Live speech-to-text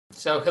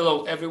So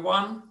hello,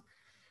 everyone.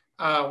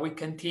 We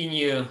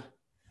continue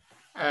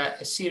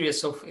a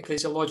series of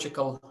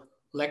ecclesiological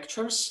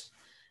lectures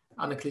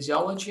on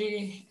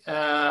ecclesiology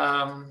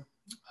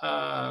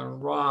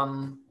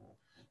run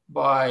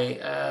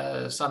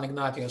by St.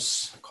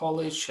 Ignatius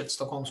College at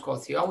Stockholm School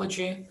of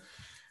Theology.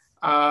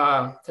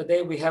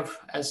 Today we have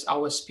as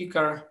our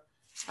speaker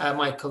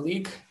my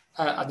colleague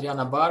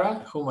Adriana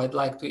Bara, whom I'd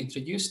like to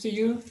introduce to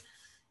you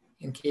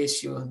in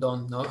case you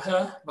don't know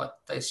her, but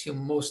I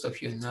assume most of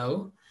you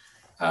know.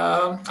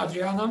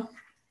 Adriana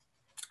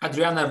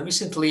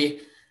recently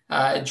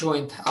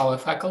joined our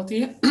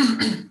faculty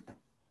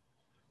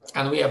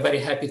and we are very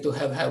happy to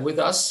have her with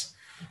us.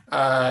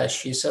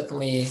 She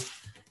certainly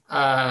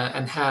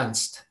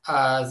enhanced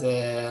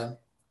the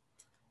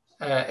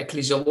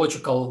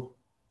ecclesiological,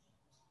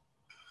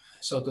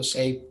 so to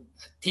say,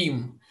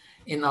 team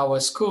in our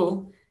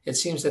school. It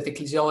seems that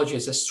ecclesiology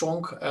is a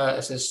strong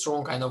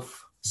kind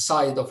of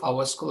side of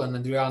our school, and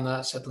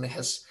Adriana certainly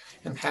has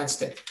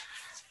enhanced it.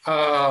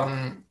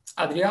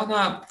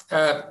 Adriana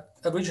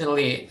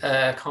originally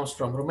comes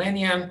from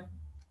Romania,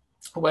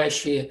 where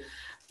she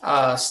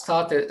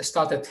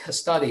started her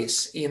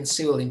studies in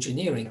civil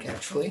engineering,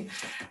 actually,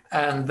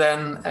 and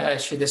then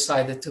she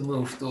decided to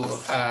move to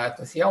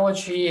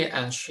theology,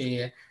 and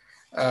she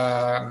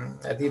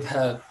did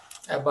her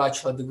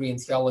bachelor degree in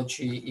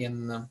theology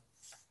in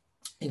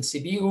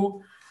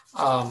Sibiu,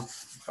 a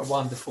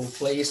wonderful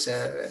place,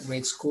 a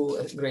great school,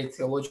 a great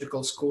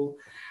theological school.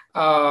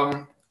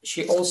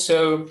 She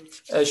also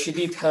she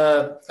did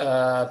her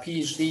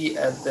PhD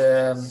at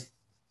the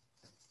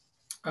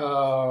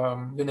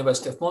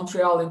University of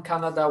Montreal in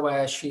Canada,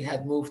 where she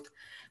had moved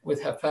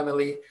with her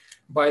family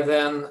by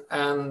then,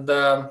 and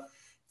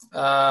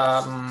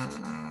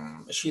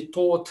she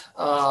taught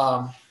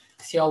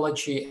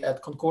theology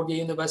at Concordia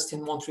University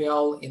in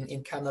Montreal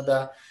in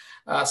Canada.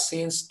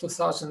 Since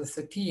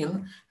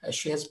 2013,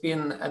 she has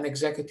been an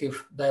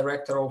executive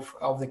director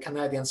of the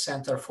Canadian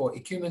Center for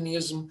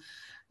Ecumenism.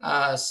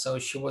 So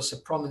she was a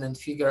prominent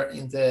figure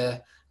in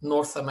the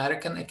North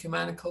American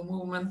ecumenical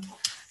movement,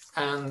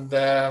 and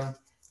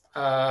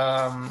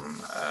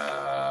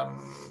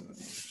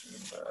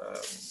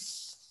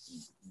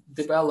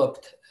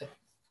developed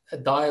a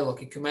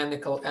dialogue,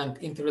 ecumenical and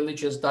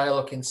interreligious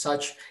dialogue in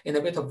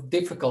a bit of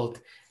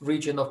difficult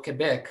region of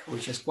Quebec,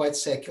 which is quite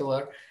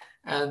secular.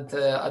 And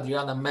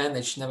Adriana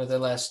managed,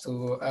 nevertheless,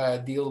 to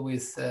deal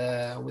with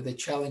the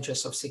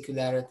challenges of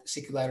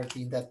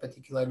secularity in that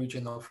particular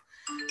region of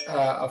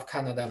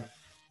Canada.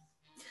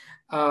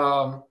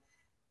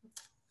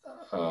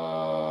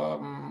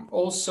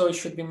 Also, it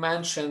should be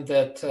mentioned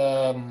that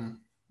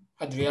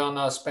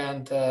Adriana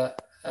spent a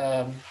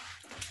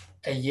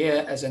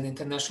year as an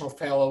international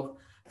fellow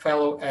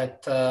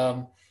at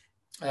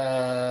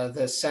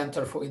the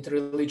Center for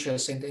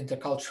Interreligious and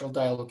Intercultural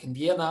Dialogue in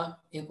Vienna,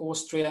 in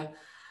Austria.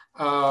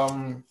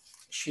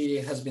 She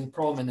has been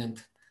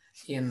prominent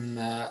in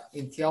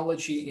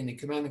theology, in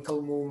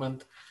ecumenical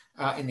movement,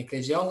 in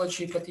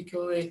ecclesiology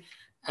particularly,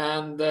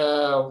 and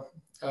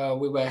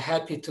we were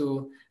happy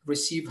to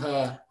receive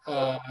her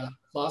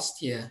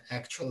last year,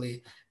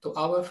 actually, to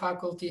our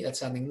faculty at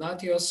St.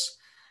 Ignatius.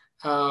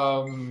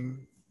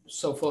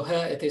 So for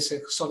her, it is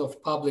a sort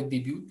of public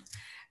debut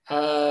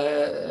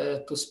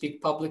to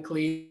speak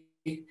publicly.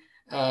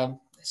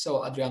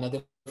 So Adriana,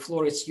 the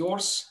floor is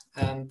yours,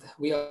 and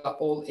we are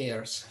all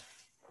ears.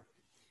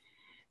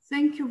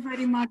 Thank you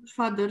very much,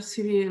 Father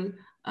Cyril.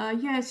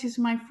 Yes, it's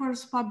my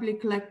first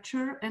public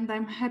lecture, and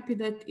I'm happy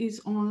that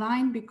it's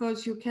online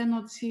because you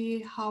cannot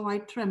see how I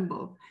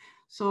tremble.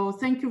 So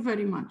thank you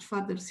very much,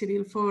 Father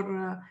Cyril,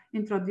 for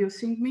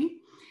introducing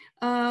me.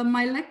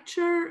 My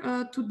lecture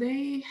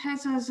today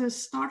has as a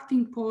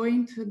starting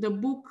point the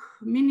book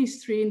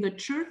Ministry in the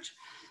Church,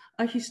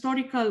 a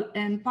Historical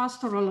and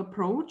Pastoral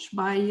Approach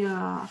by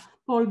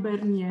Paul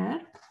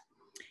Bernier.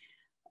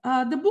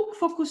 The book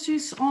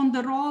focuses on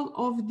the role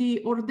of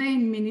the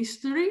ordained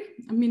ministry,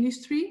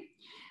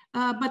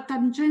 but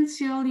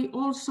tangentially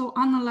also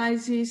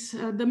analyzes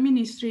the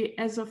ministry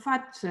as a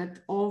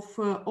facet of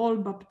all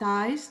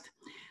baptized,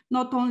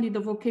 not only the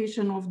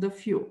vocation of the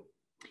few.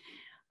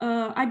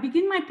 I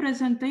begin my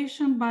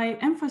presentation by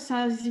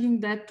emphasizing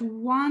that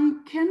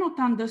one cannot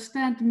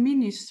understand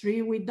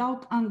ministry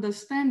without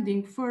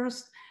understanding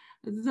first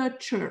the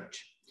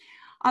church.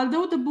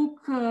 Although the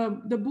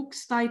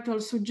book's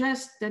title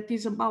suggests that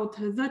it's about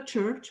the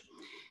church,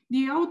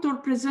 the author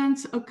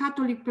presents a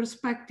Catholic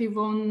perspective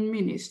on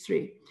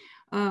ministry,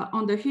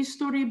 on the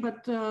history,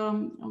 but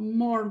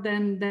more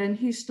than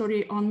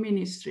history, on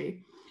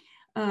ministry,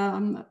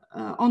 on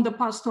the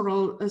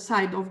pastoral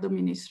side of the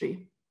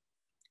ministry.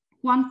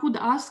 One could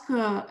ask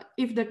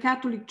if the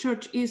Catholic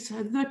Church is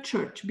the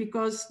church,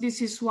 because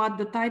this is what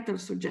the title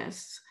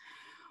suggests,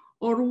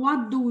 or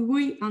what do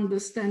we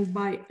understand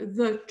by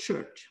the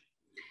church?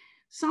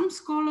 Some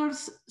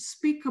scholars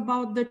speak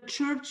about the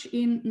church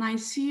in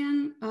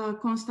Nicene,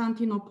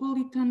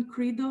 Constantinopolitan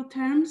creedal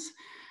terms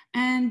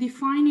and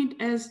define it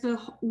as the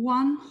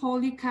one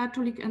holy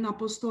Catholic and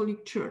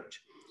Apostolic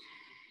Church.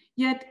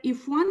 Yet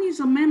if one is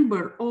a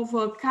member of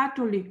a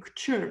Catholic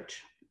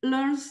church,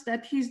 learns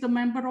that he's the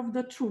member of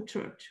the true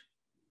church.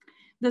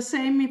 The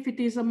same if it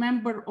is a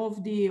member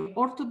of the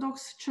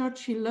Orthodox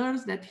Church, he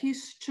learns that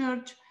his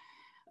church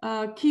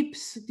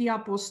keeps the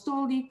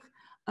apostolic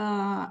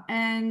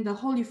and the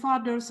Holy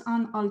Father's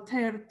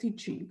unaltered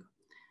teaching.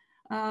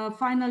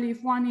 Finally,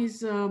 if one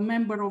is a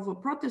member of a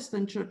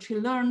Protestant church, he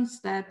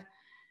learns that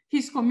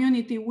his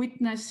community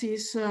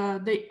witnesses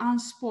the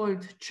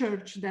unspoiled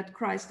church that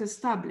Christ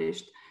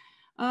established.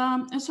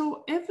 And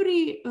so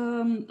every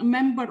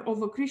member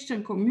of a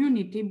Christian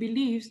community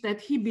believes that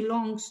he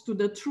belongs to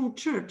the true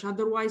church,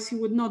 otherwise he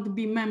would not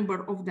be member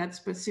of that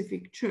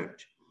specific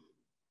church.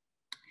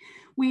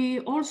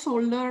 We also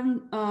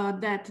learn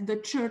that the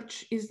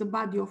church is the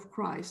body of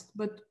Christ,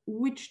 but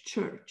which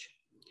church?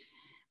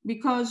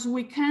 Because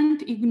we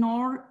can't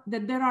ignore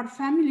that there are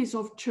families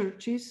of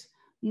churches,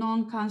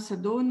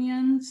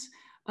 non-Chalcedonian,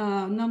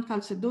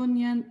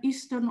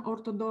 Eastern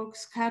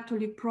Orthodox,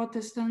 Catholic,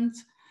 Protestant,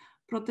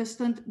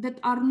 that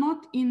are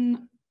not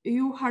in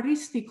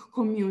Eucharistic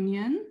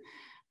communion,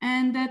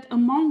 and that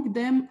among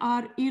them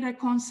are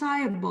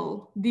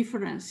irreconcilable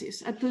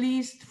differences, at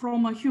least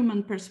from a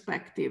human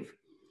perspective.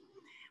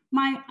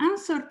 My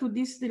answer to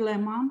this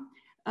dilemma,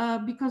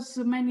 because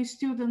many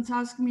students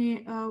ask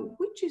me,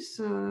 which is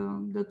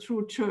the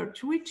true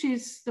church? Which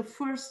is the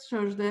first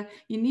church, the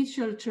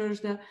initial church,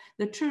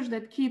 the church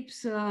that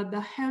keeps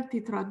the healthy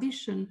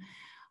tradition?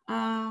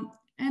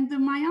 And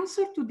my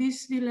answer to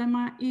this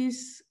dilemma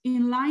is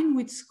in line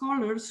with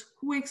scholars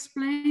who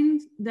explain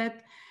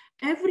that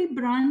every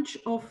branch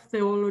of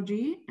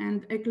theology,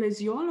 and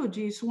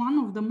ecclesiology is one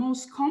of the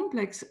most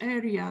complex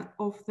areas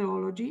of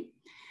theology,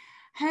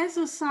 has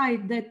a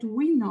side that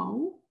we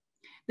know,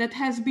 that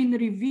has been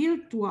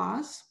revealed to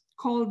us,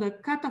 called the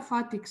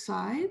cataphatic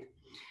side,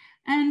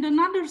 and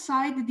another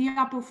side, the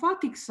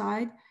apophatic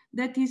side,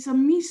 that is a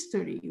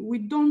mystery. We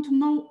don't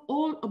know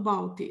all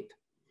about it.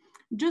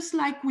 Just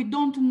like we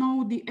don't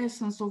know the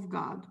essence of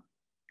God.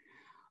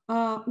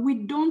 We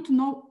don't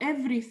know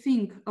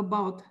everything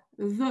about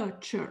the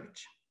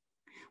church.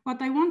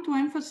 What I want to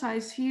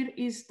emphasize here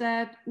is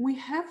that we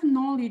have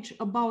knowledge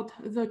about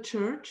the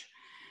church,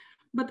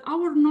 but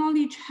our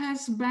knowledge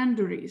has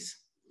boundaries.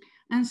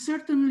 And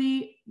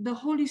certainly the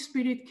Holy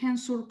Spirit can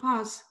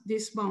surpass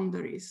these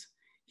boundaries.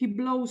 He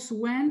blows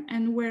when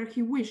and where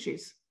he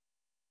wishes.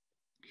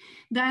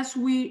 Thus,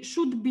 we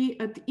should be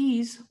at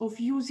ease of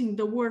using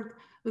the word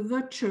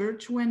the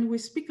church when we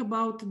speak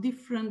about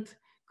different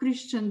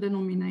Christian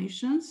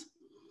denominations.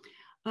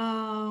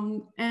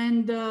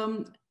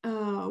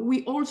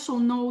 We also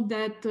know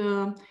that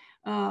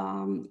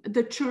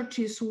the church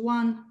is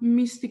one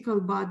mystical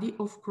body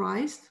of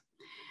Christ.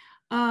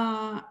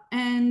 On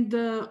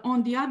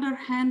the other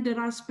hand, there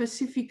are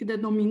specific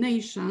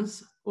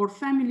denominations or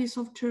families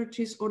of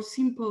churches or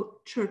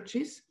simple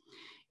churches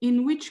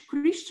in which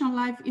Christian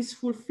life is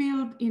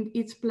fulfilled in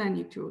its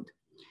plenitude.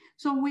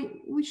 So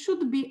we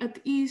should be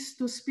at ease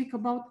to speak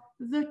about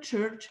the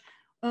church,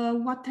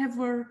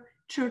 whatever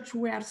church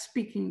we are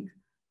speaking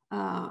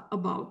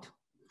about.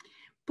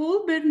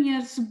 Paul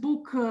Bernier's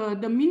book,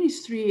 The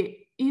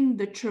Ministry in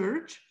the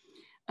Church,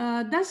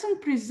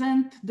 doesn't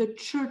present the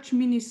church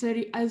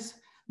ministry as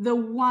the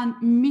one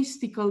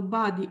mystical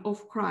body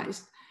of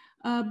Christ,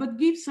 but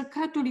gives a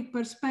Catholic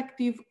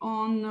perspective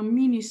on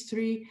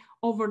ministry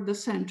over the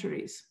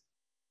centuries.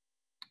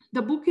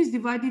 The book is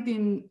divided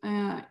in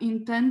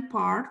 10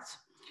 parts,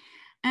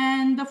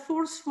 and the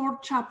first 4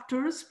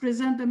 chapters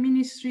present the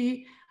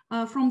ministry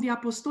from the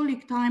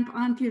apostolic time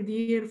until the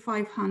year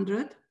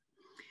 500.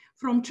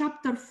 From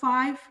chapter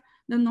 5,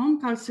 the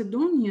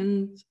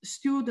non-Chalcedonian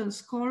students,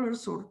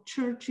 scholars, or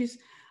churches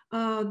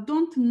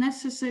don't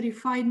necessarily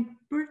find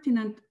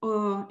pertinent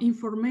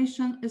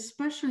information,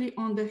 especially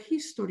on the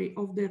history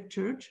of their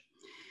church,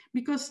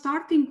 because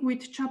starting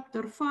with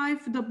chapter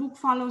 5, the book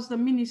follows the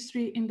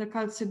ministry in the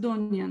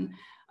Chalcedonian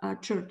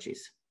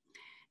churches.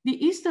 The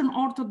Eastern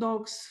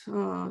Orthodox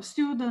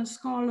students,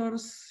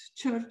 scholars,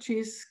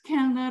 churches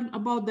can learn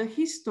about the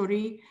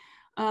history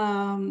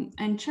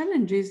and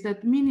challenges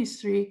that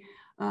ministry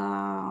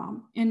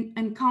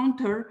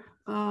encounter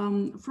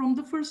from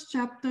the first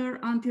chapter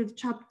until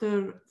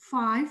chapter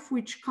 5,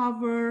 which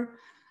cover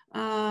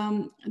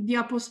the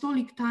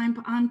apostolic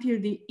time until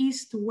the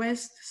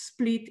East-West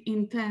split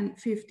in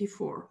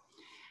 1054.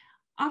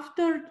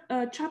 After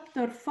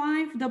chapter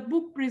 5, the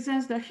book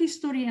presents the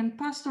history and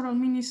pastoral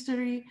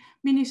ministry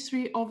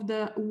of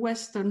the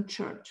Western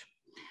Church.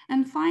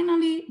 And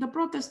finally, the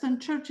Protestant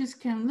churches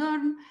can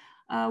learn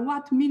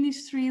what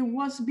ministry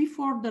was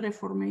before the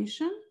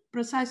Reformation,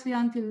 precisely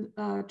until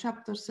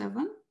chapter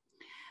 7.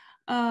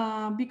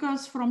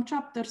 Because from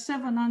chapter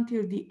 7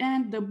 until the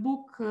end, the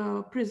book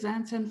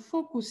presents and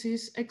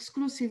focuses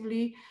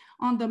exclusively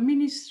on the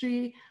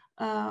ministry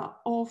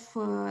of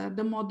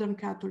the modern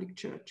Catholic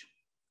Church.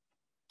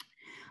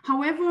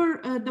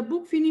 However, the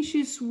book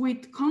finishes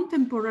with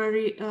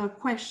contemporary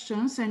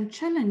questions and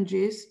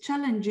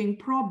challenging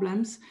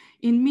problems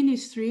in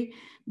ministry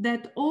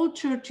that all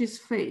churches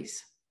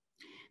face.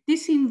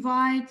 This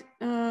invites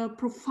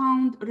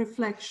profound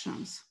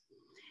reflections.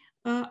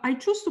 I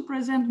choose to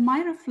present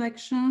my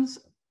reflections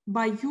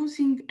by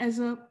using as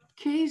a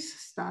case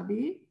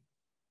study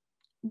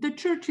the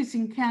churches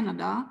in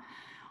Canada.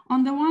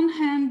 On the one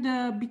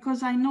hand,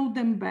 because I know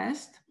them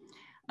best,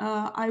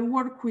 I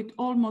work with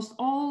almost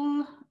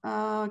all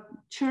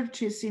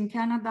churches in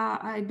Canada.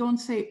 I don't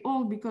say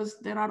all because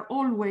there are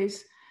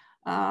always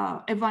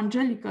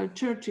evangelical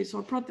churches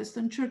or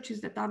Protestant churches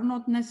that are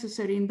not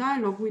necessarily in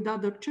dialogue with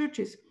other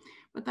churches.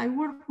 But I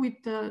work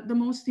with the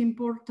most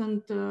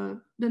important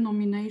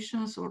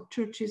denominations or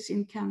churches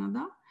in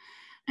Canada.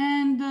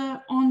 And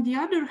on the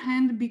other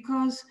hand,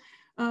 because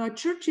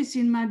churches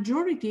in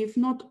majority, if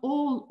not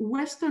all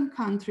Western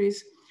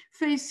countries,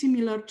 face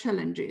similar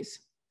challenges.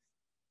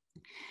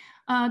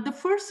 The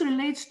first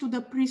relates to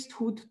the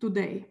priesthood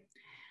today.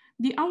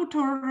 The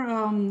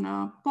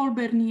author, Paul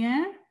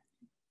Bernier,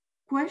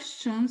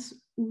 questions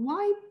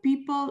why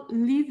people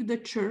leave the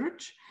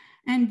church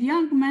and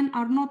young men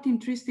are not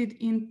interested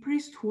in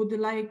priesthood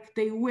like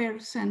they were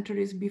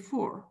centuries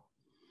before.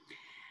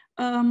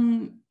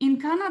 In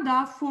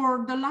Canada,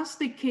 for the last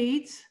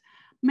decades,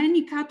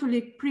 many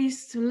Catholic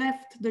priests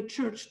left the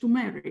church to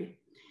marry.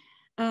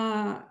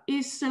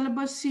 Is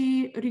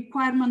celibacy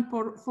requirement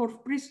for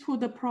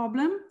priesthood a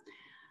problem?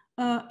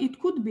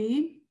 It could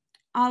be,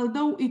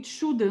 although it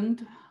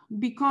shouldn't,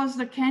 because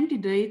the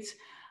candidates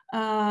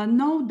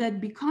know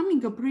that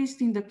becoming a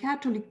priest in the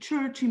Catholic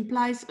Church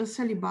implies a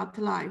celibate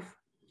life.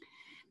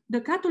 The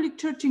Catholic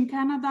Church in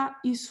Canada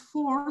is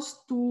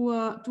forced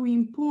to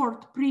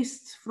import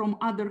priests from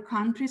other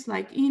countries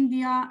like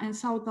India and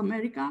South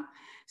America,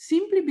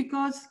 simply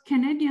because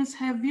Canadians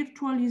have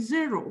virtually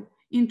zero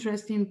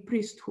interest in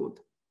priesthood.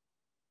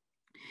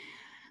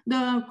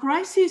 The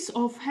crisis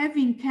of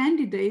having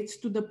candidates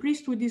to the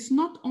priesthood is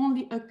not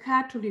only a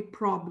Catholic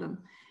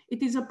problem,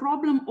 it is a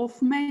problem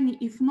of many,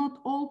 if not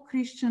all,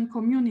 Christian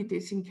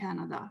communities in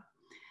Canada.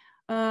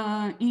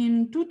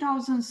 In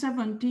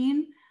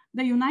 2017,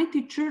 the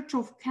United Church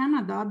of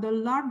Canada, the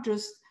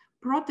largest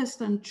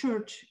Protestant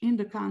church in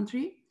the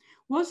country,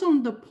 was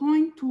on the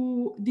point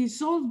to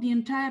dissolve the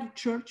entire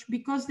church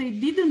because they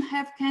didn't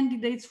have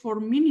candidates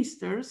for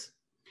ministers,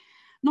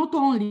 not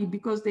only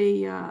because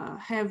they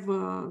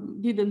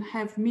didn't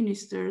have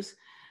ministers,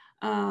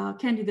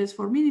 candidates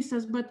for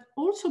ministers, but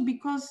also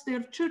because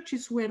their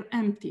churches were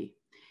empty.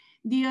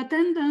 The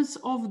attendance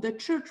of the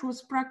church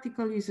was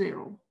practically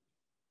zero.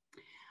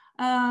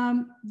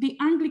 The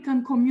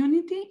Anglican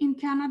community in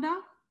Canada,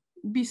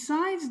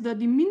 besides the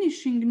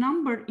diminishing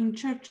number in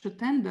church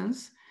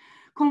attendance,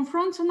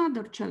 confronts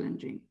another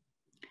challenge,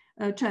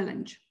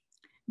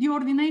 the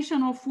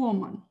ordination of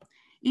women.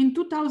 In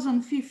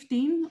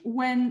 2015,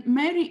 when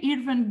Mary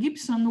Irvine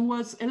Gibson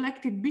was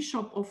elected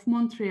Bishop of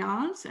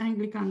Montreal's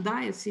Anglican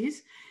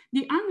Diocese,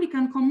 the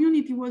Anglican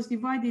community was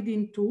divided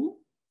in two: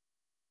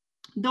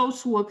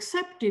 those who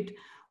accepted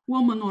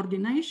woman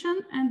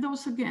ordination and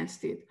those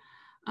against it.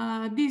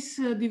 This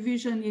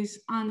division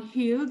is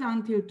unhealed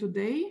until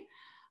today,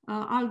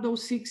 although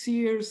 6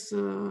 years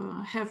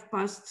have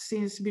passed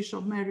since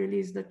Bishop Mary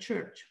released the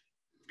church.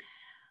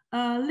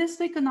 Let's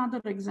take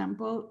another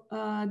example,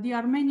 the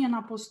Armenian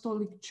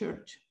Apostolic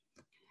Church.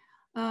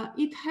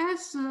 It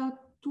has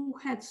two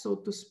heads, so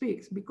to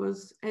speak,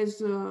 because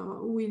as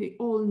we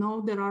all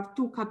know, there are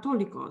two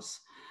Catholicos,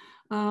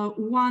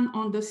 one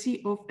on the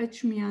Sea of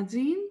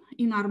Echmiadzin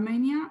in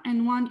Armenia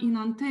and one in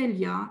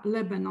Antalya,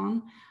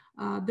 Lebanon,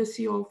 the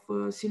Sea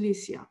of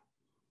Cilicia.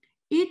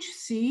 Each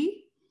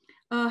see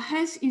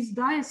has its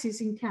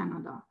diocese in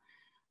Canada.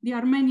 The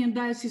Armenian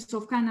Diocese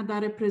of Canada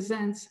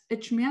represents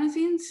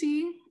Echmiadzin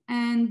Sea,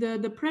 and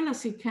the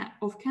Prelacy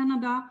of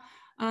Canada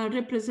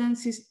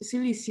represents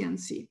Cilician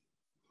Sea.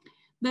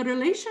 The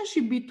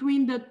relationship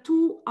between the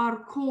two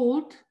are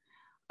cold,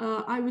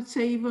 I would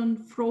say even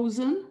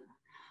frozen.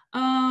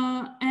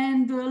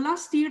 And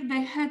last year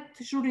they had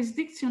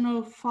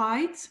jurisdictional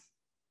fights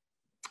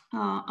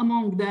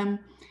among them.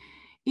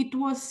 It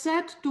was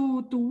said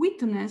to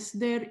witness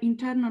their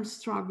internal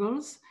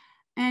struggles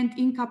and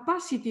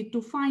incapacity to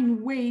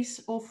find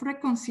ways of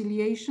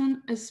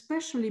reconciliation,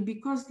 especially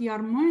because the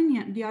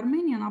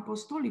Armenian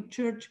Apostolic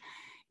Church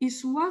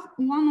is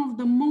one of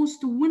the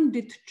most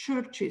wounded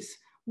churches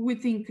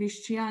within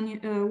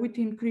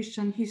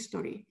Christian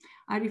history.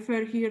 I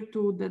refer here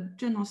to the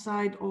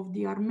genocide of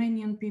the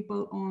Armenian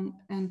people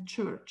and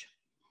church.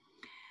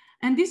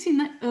 And these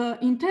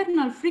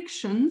internal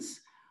frictions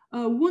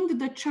wound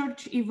the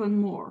church even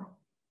more.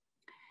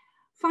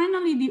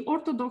 Finally, the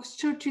Orthodox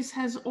churches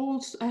have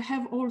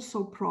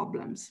also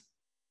problems.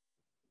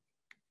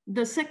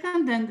 The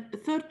second and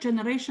third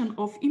generation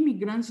of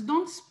immigrants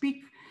don't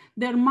speak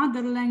their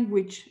mother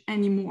language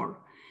anymore.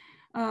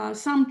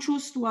 Some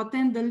choose to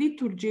attend the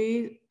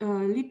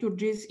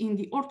liturgies in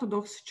the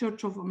Orthodox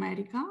Church of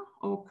America,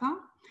 OCA,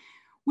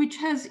 which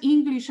has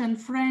English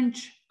and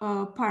French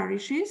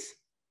parishes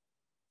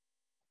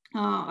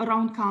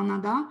around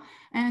Canada.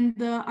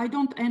 And I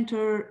don't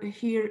enter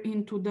here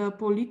into the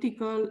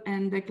political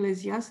and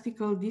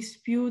ecclesiastical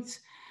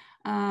disputes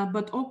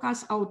but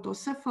oca's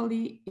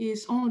autocephaly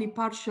is only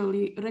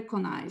partially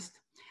recognized.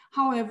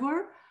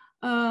 However,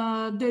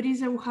 there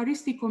is a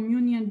Eucharistic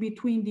communion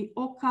between the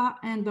oca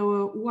and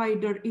the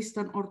wider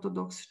Eastern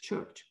Orthodox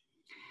Church.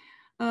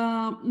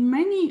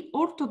 Many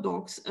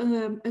Orthodox,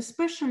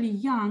 especially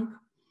young,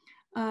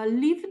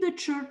 leave the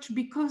church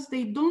because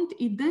they don't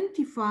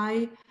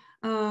identify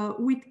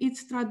with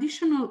its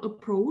traditional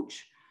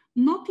approach,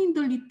 not in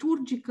the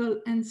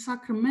liturgical and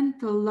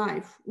sacramental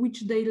life,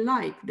 which they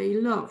like, they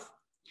love,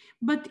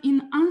 but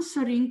in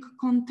answering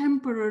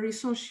contemporary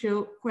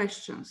social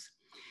questions.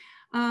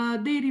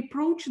 They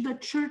reproach the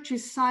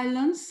church's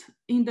silence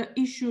in the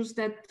issues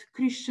that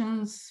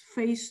Christians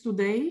face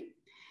today.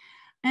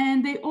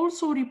 And they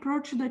also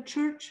reproach the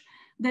church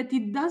that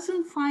it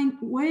doesn't find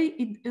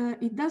ways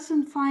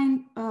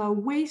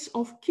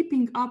of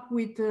keeping up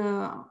with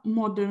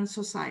modern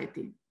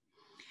society.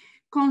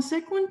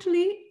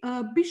 Consequently,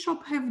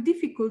 bishops have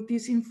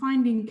difficulties in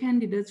finding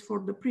candidates for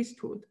the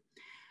priesthood.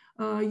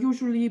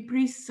 Usually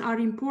priests are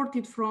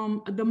imported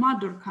from the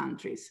mother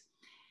countries.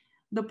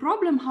 The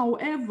problem,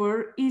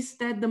 however, is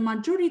that the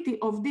majority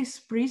of these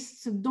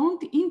priests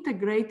don't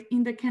integrate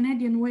in the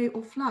Canadian way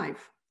of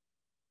life.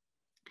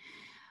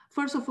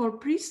 First of all,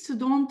 priests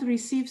don't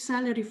receive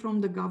salary from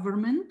the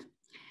government,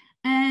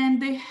 and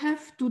they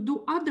have to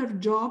do other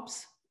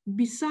jobs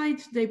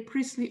besides their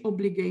priestly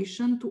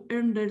obligation to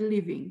earn their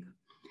living.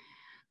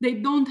 They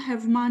don't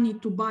have money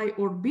to buy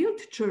or build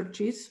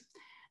churches,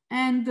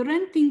 and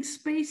renting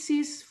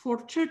spaces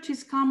for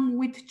churches come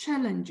with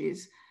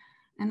challenges.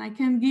 And I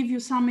can give you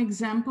some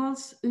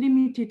examples: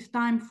 limited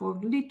time for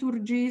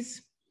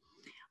liturgies,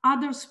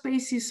 other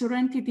spaces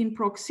rented in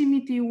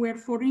proximity where,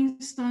 for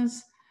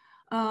instance,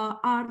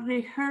 are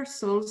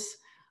rehearsals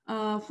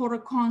for a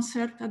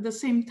concert at the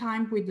same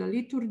time with the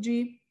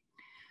liturgy,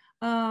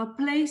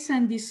 place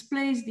and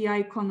displays the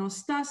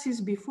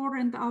iconostasis before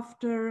and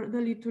after the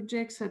liturgy,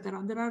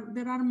 etc.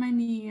 There are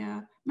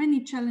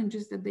many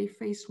challenges that they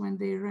face when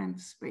they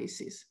rent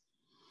spaces.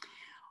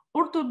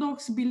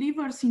 Orthodox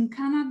believers in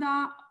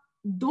Canada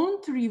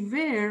don't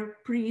revere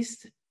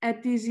priests,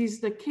 as this is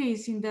the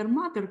case in their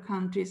mother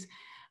countries,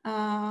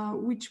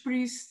 which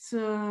priests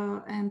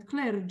and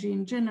clergy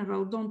in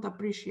general don't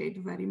appreciate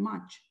very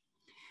much.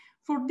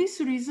 For these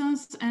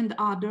reasons and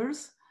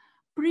others,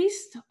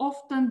 priests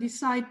often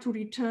decide to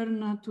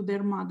return to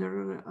their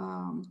mother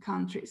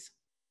countries.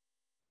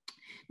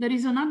 There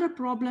is another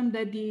problem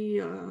that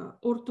the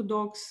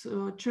Orthodox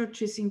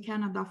churches in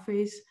Canada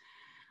face.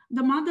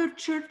 The mother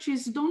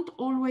churches don't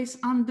always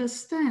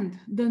understand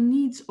the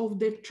needs of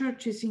their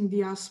churches in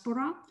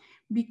diaspora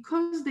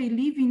because they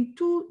live in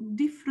two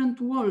different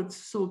worlds,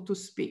 so to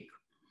speak.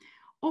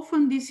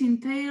 Often this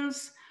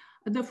entails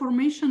the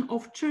formation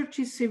of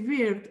churches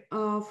severed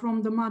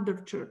from the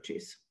mother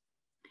churches.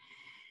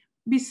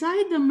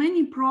 Beside the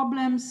many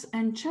problems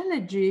and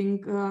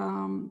challenges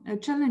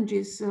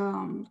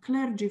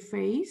clergy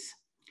face,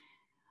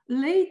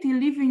 laity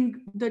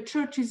leaving the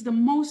church is the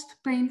most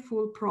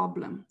painful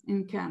problem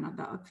in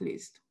Canada, at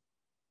least.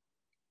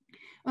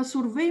 A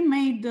survey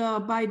made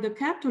by the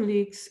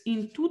Catholics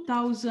in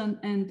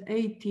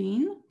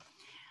 2018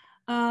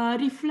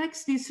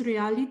 reflects this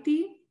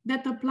reality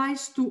that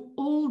applies to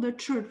all the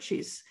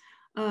churches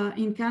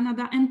in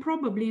Canada and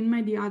probably in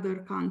many other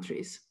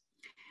countries.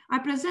 I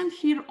present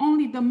here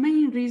only the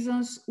main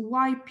reasons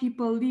why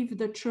people leave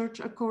the church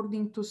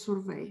according to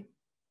survey.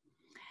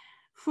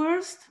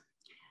 First,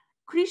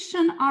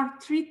 Christians are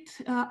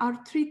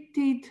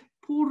treated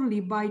poorly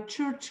by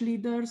church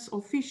leaders,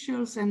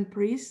 officials, and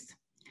priests.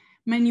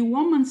 Many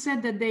women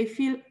said that they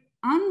feel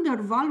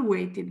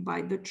undervalued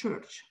by the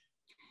church.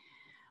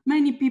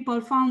 Many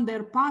people found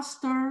their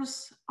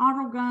pastors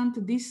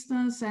arrogant,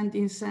 distant, and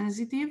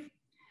insensitive.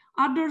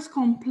 Others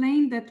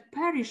complained that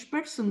parish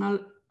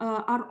personnel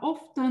are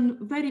often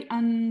very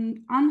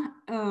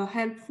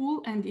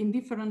unhelpful and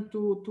indifferent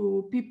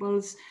to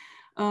people's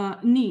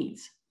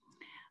needs.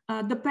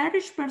 The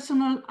parish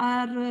personnel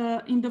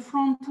are in the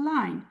front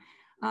line,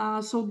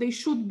 so they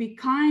should be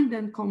kind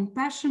and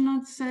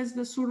compassionate, says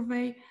the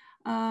survey,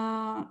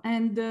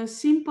 and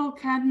simple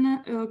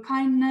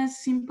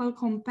kindness, simple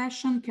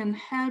compassion can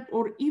help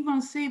or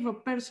even save a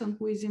person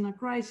who is in a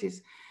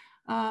crisis.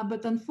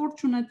 But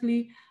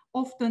unfortunately,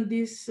 often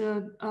this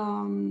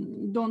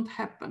don't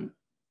happen.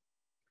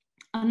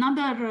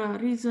 Another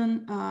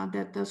reason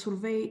that the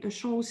survey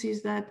shows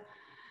is that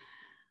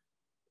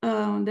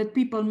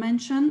people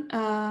mention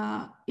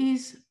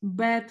is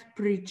bad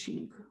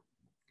preaching.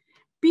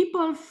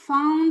 People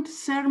found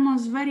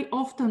sermons very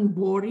often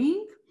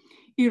boring,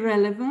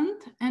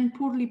 irrelevant, and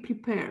poorly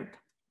prepared.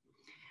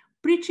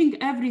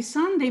 Preaching every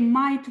Sunday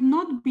might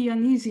not be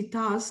an easy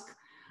task,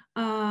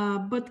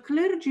 but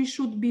clergy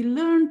should be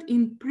learned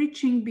in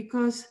preaching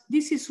because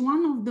this is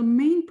one of the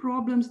main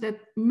problems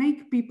that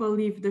make people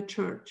leave the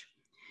church.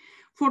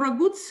 For a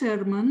good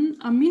sermon,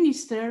 a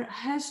minister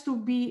has to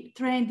be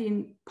trained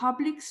in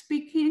public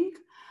speaking,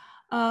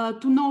 to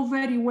know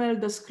very well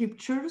the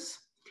scriptures,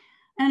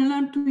 and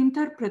learn to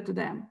interpret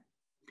them.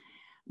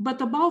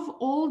 But above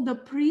all, the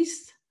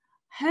priest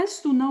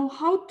has to know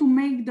how to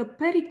make the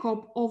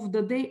pericope of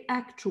the day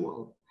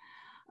actual.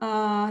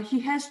 He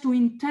has to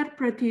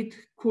interpret it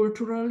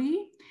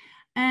culturally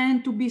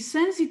and to be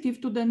sensitive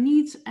to the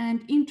needs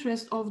and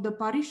interests of the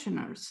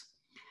parishioners.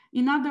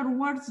 In other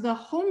words, the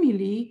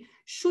homily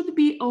should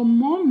be a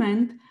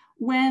moment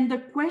when the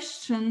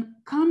question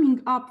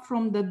coming up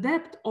from the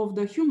depth of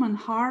the human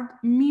heart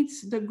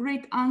meets the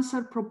great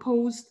answer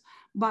proposed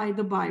by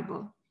the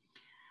Bible.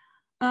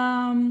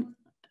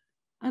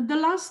 The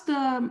last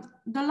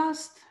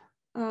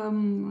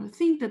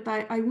thing that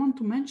I want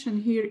to mention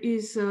here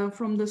is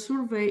from the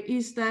survey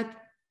is that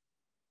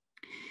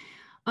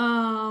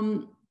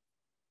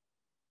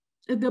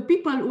the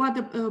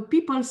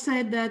people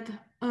said that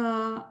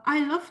I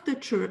left the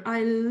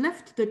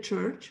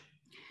church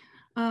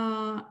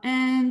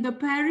and the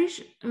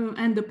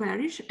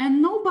parish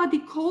and nobody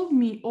called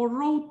me or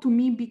wrote to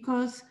me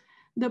because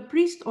the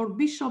priest or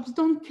bishops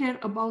don't care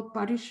about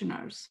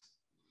parishioners.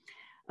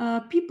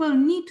 People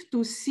need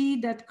to see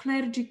that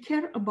clergy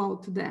care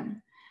about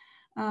them.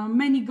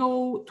 Many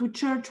go to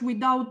church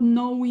without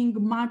knowing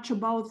much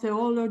about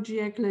theology,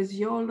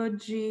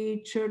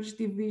 ecclesiology, church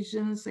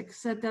divisions,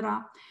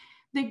 etc.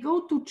 They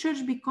go to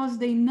church because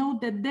they know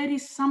that there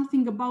is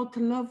something about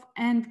love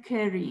and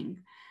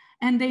caring,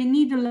 and they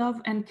need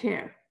love and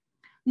care.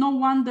 No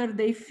wonder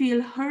they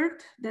feel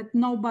hurt that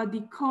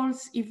nobody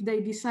calls if they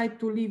decide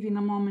to live in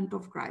a moment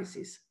of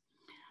crisis.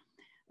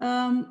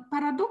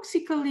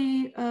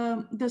 Paradoxically,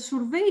 the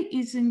survey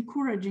is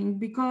encouraging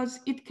because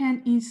it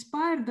can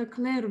inspire the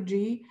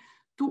clergy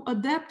to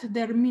adapt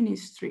their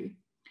ministry.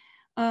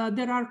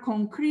 There are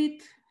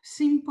concrete,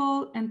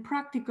 simple, and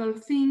practical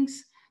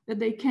things that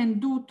they can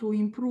do to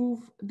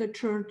improve the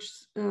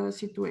church's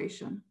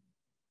situation.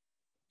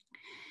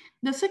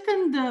 The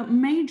second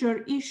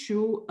major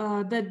issue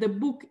that the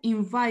book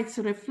invites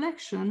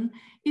reflection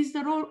is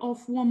the role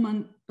of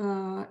women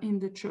in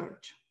the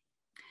church.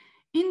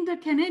 In the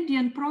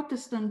Canadian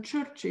Protestant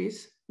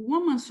churches,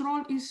 women's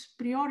role is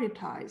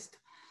prioritized.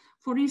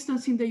 For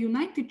instance, in the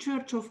United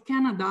Church of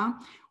Canada,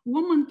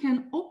 women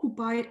can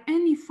occupy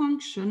any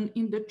function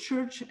in the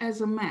church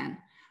as a man,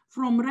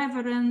 from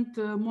reverend,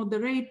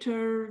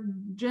 moderator,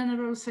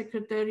 general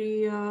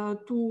secretary,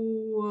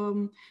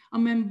 to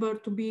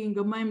being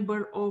a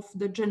member of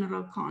the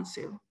general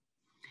council.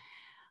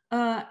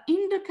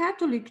 In the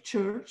Catholic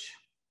Church,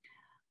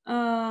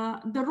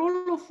 the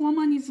role of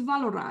woman is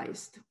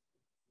valorized.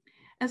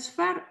 As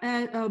far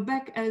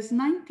back as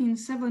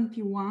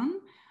 1971,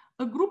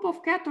 a group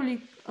of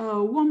Catholic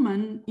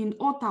women in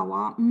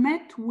Ottawa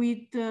met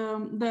with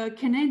the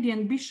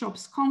Canadian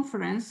Bishops'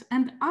 Conference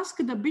and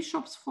asked the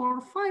bishops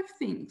for 5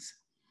 things: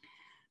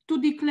 to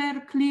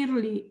declare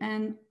clearly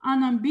and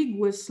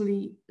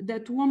unambiguously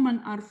that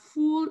women are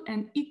full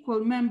and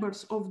equal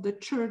members of the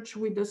church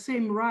with the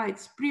same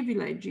rights,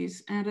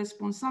 privileges, and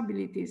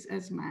responsibilities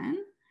as men;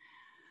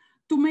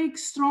 to make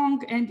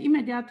strong and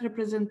immediate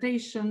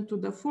representation to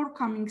the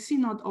forthcoming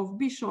Synod of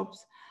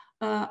Bishops,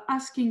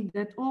 asking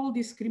that all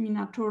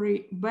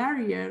discriminatory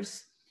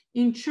barriers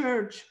in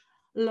church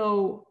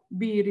law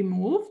be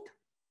removed;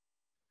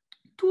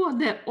 to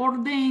the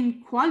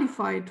ordained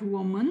qualified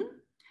woman,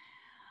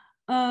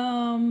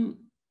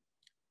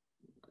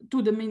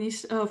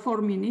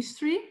 for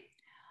ministry,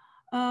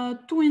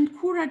 to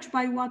encourage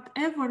by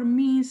whatever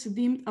means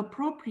deemed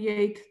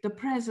appropriate the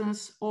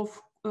presence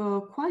of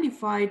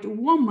qualified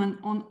women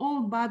on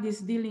all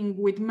bodies dealing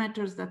with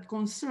matters that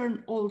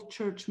concern all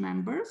church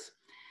members;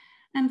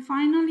 and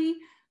finally,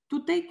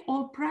 to take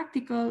all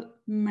practical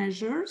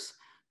measures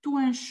to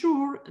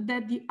ensure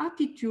that the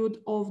attitude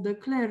of the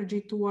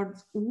clergy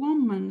towards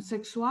women's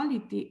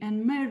sexuality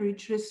and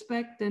marriage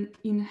respect the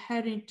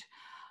inherent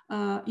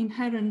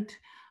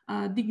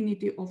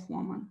dignity of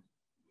woman.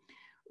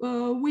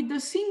 With the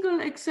single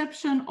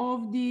exception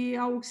of the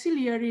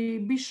auxiliary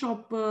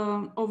bishop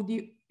of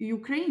the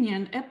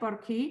Ukrainian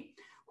eparchy,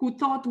 who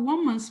thought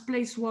woman's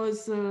place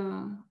was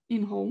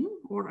in home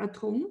or at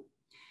home,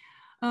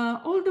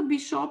 all the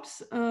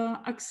bishops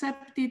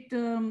accepted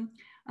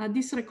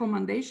this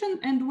recommendation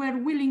and were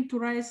willing to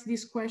raise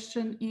this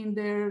question in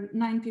their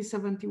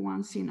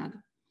 1971 synod.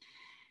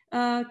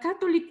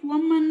 Catholic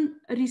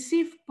women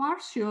received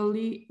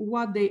partially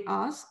what they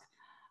asked,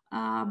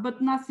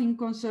 but nothing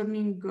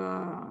concerning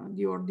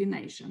the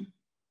ordination.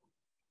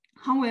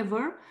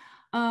 However,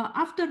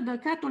 after the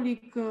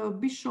Catholic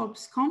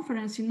Bishops'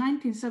 Conference in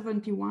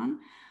 1971,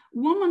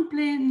 women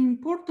play an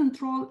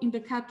important role in the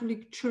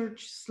Catholic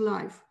Church's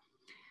life.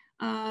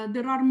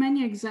 There are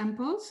many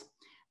examples,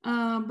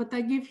 but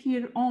I give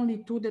here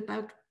only 2 that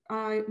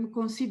I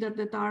consider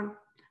that are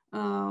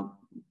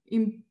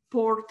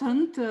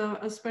important,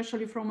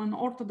 especially from an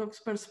Orthodox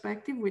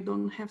perspective. We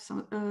don't have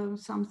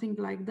something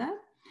like that.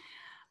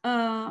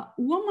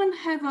 Women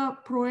have a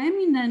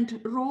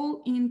proeminent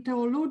role in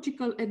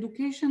theological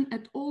education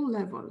at all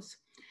levels,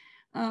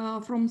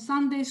 from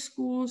Sunday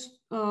schools,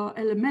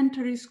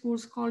 elementary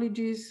schools,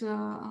 colleges,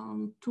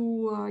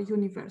 to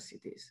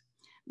universities.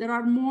 There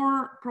are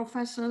more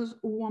professors,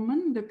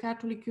 women, in the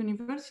Catholic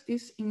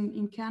universities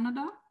in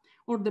Canada,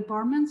 or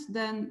departments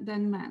than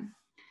men.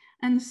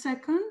 And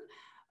second,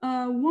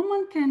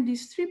 women can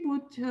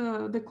distribute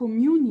the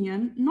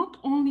communion not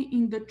only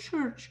in the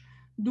church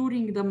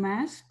during the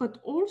Mass, but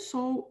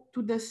also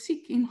to the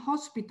sick in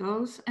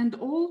hospitals and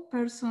all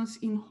persons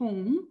in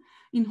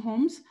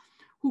homes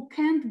who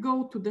can't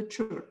go to the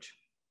church.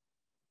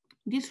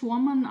 This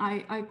woman,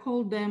 I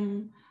call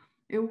them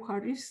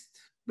Eucharist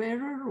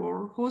bearer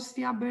or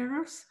hostia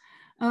bearers,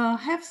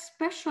 have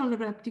special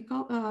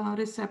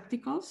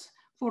receptacles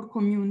for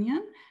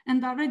communion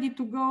and are ready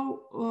to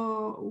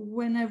go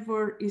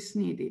whenever is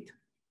needed.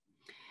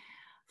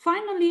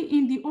 Finally,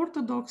 in the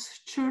Orthodox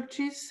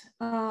churches,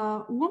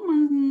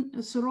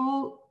 woman's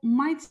role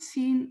might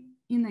seem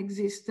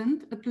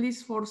inexistent, at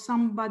least for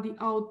somebody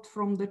out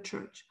from the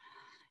church.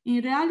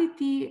 In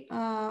reality,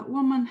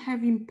 women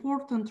have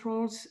important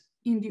roles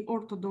in the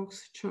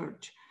Orthodox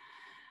Church.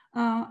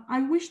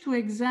 I wish to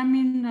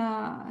examine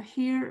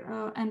here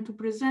and to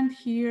present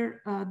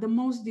here the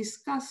most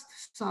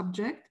discussed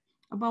subject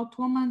about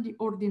women, the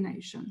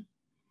ordination.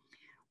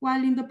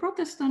 While in the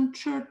Protestant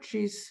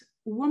churches,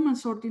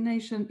 women's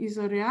ordination is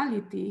a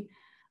reality,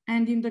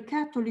 and in the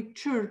Catholic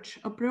Church,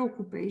 a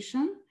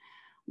preoccupation,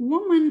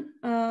 women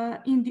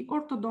in the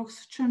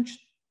Orthodox Church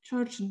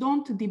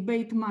don't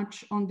debate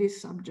much on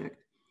this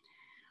subject.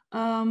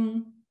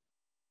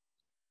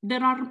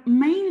 There are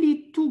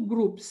mainly two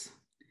groups.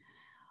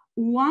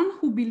 One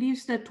who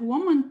believes that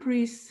woman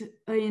priests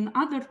in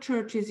other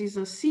churches is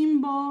a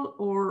symbol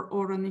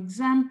or an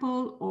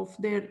example of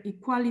their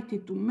equality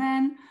to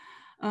men,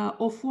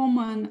 of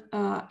woman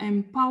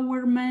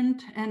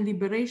empowerment and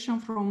liberation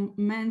from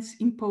men's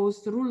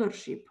imposed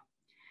rulership.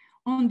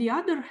 On the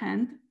other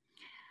hand,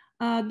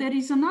 there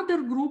is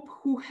another group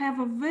who have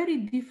a very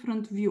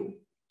different view.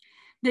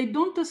 They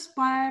don't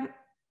aspire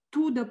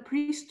to the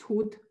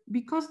priesthood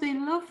because they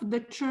love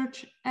the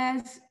church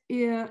as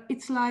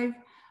its life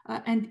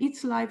and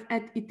its life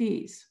as it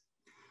is.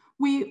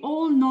 We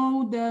all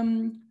know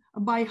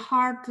by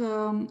heart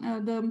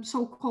the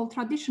so-called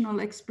traditional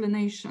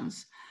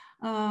explanations,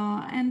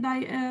 and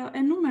I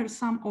enumerate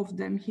some of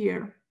them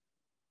here.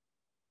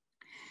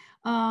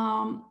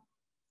 By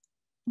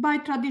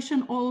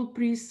tradition, all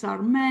priests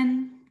are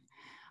men.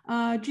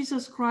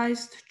 Jesus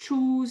Christ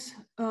chose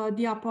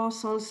the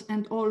apostles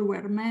and all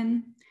were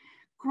men.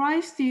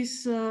 Christ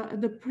is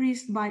the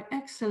priest by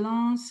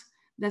excellence.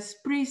 Thus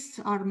priests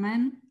are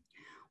men.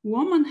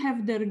 Women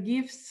have their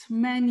gifts,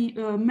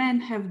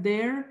 men have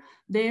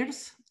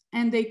theirs,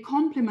 and they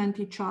complement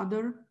each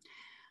other.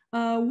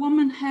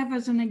 Women have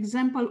as an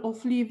example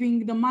of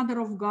living the Mother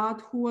of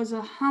God, who was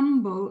a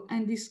humble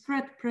and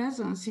discreet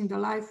presence in the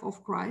life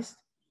of Christ.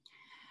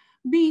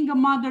 Being a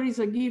mother is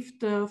a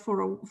gift for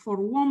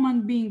a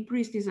woman, being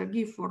priest is a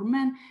gift for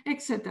men,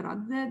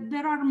 etc.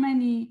 There are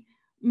many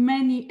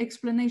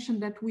explanations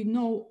that we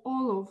know,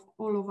 all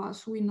of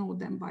us, we know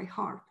them by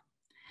heart.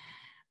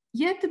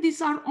 Yet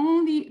these are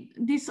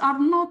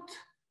not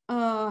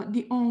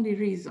the only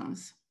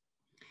reasons.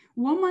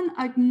 Women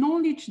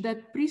acknowledge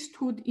that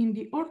priesthood in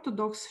the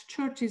Orthodox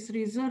Church is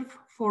reserved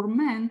for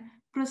men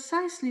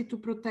precisely to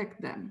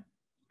protect them.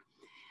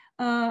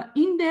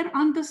 In their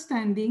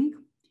understanding,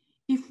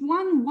 if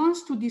one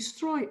wants to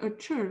destroy a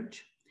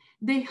church,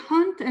 they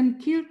hunt and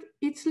kill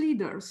its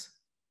leaders.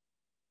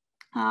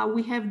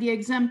 We have the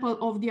example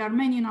of the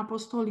Armenian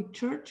Apostolic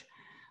Church.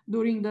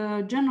 During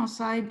the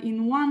genocide,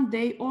 in one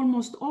day,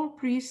 almost all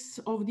priests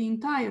of the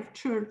entire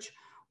church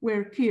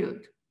were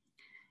killed.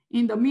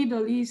 In the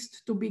Middle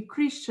East, to be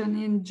Christian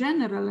in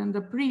general and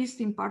a priest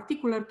in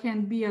particular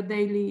can be a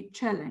daily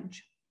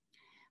challenge.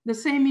 The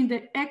same in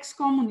the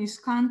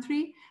ex-communist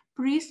country,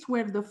 priests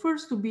were the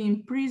first to be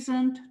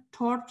imprisoned,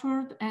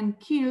 tortured, and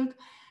killed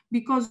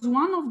because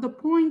one of the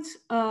points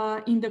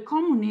in the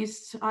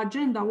communist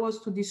agenda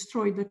was to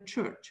destroy the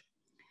church.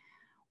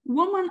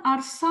 Women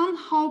are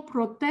somehow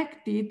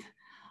protected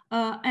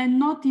and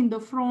not in the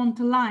front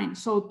line,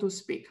 so to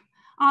speak,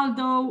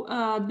 although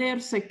their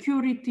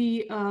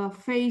security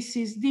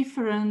faces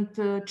different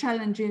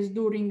challenges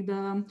during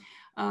the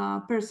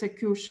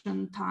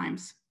persecution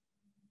times.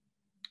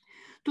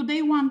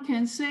 Today one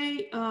can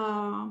say,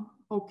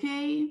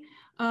 okay,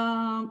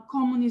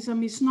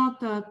 communism is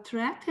not a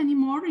threat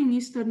anymore in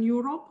Eastern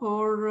Europe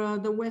or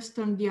the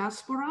Western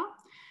diaspora.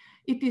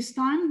 It is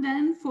time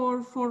then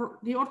for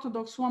the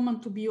Orthodox woman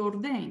to be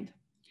ordained.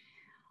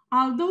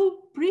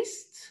 Although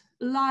priest's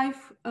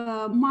life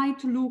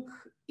might look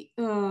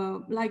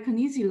like an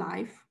easy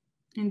life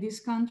in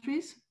these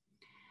countries,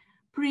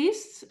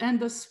 priests,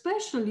 and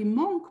especially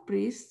monk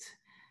priests,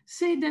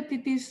 say that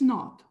it is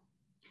not.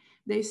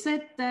 They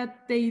said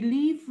that they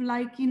live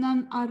like in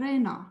an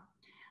arena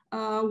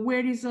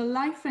where is a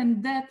life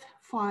and death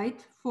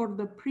fight for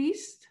the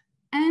priest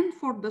and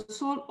for the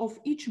soul of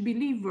each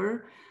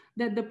believer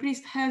that the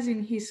priest has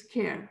in his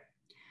care.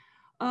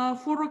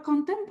 For a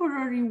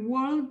contemporary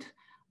world,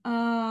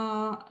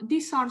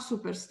 these are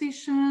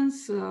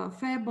superstitions,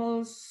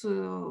 fables,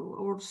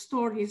 or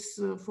stories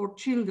for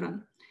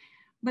children.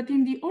 But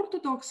in the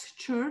Orthodox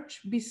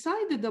Church,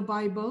 beside the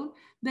Bible,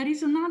 there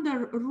is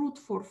another root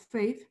for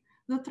faith,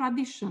 the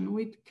tradition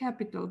with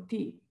capital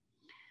T.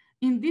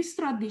 In this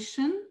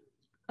tradition,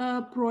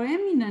 a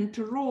proeminent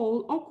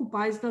role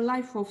occupies the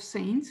life of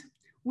saints,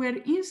 where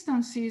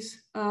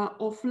instances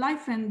of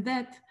life and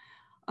death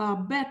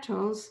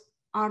battles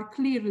are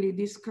clearly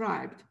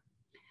described.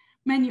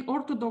 Many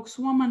Orthodox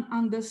women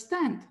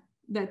understand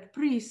that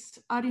priests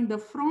are in the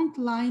front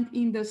line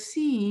in the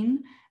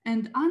seen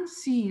and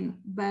unseen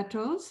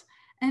battles,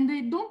 and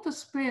they don't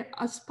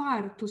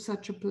aspire to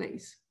such a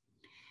place.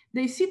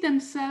 They see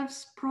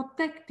themselves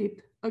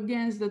protected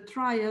against the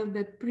trial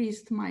that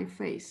priests might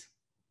face.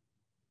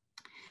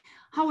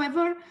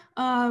 However,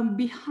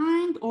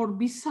 behind or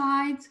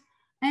besides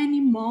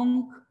any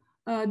monk,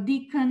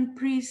 deacon,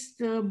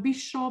 priest,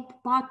 bishop,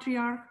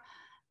 patriarch,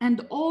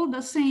 and all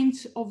the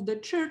saints of the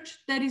church,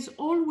 there is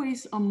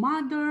always a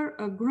mother,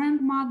 a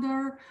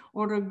grandmother,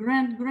 or a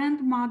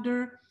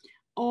grand-grandmother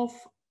of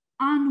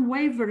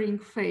unwavering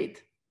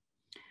faith.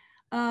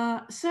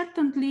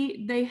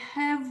 Certainly, they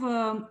have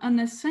an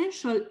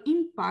essential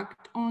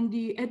impact on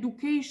the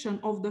education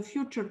of the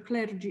future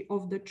clergy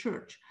of the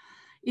church.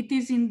 It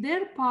is in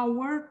their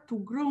power to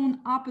grow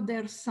up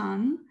their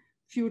son,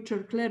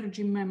 future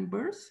clergy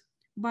members,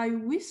 by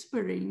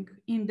whispering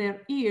in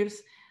their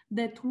ears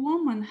that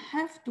women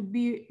have to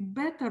be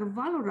better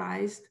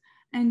valorized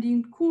and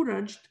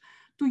encouraged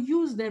to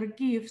use their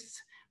gifts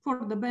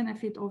for the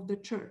benefit of the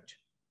church.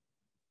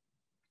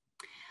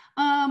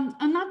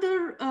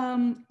 Another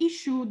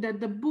issue that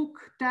the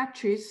book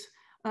touches,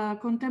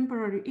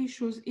 contemporary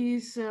issues,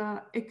 is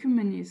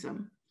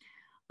ecumenism.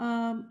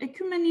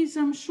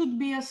 Ecumenism should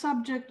be a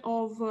subject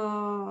of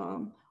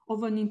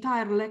an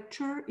entire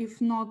lecture, if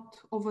not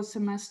of a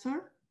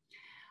semester.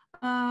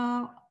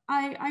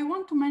 I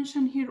want to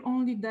mention here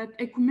only that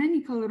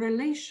ecumenical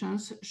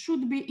relations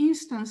should be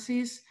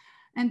instances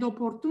and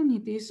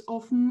opportunities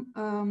of,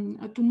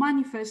 to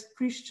manifest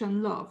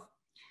Christian love.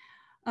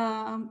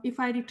 If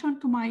I return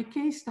to my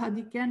case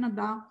study,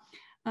 Canada,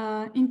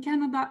 in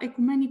Canada,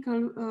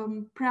 ecumenical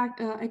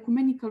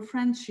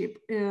friendship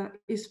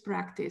is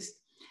practiced.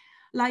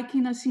 Like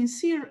in a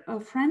sincere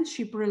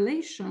friendship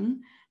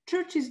relation,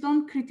 churches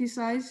don't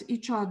criticize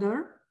each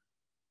other.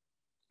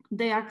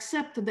 They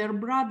accept their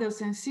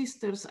brothers and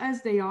sisters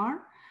as they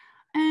are,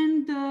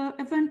 and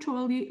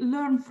eventually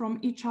learn from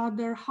each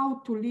other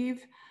how to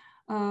live,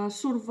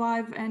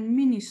 survive, and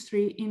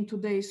ministry in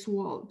today's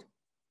world.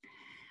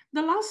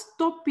 The last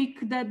topic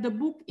that the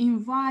book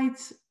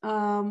invites,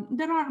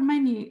 there are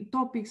many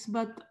topics,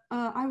 but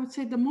I would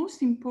say the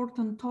most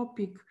important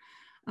topic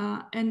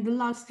and the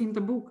last in the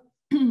book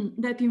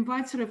that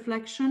invites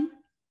reflection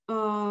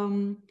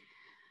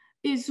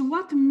is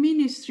what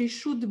ministry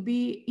should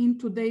be in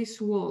today's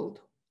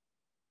world.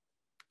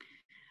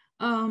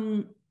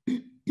 To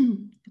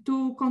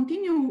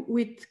continue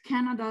with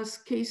Canada's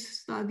case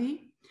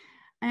study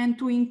and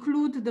to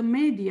include the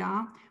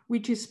media,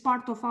 which is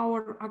part of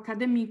our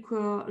academic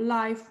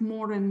life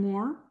more and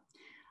more,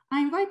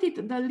 I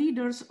invited the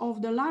leaders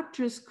of the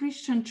largest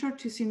Christian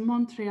churches in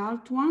Montreal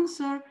to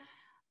answer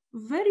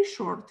very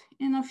short,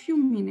 in a few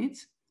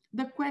minutes,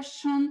 the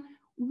question,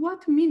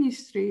 what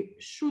ministry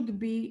should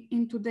be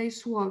in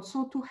today's world?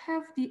 So to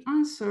have the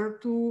answer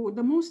to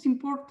the most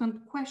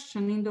important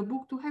question in the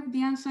book, to have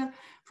the answer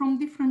from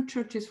different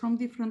churches, from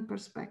different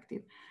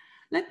perspectives.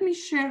 Let me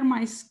share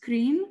my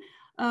screen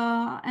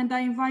and I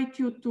invite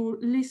you to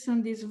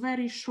listen this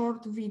very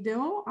short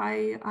video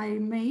I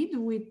made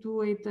with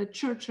the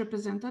church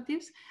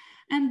representatives,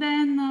 and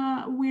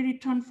then we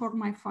return for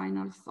my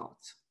final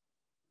thoughts.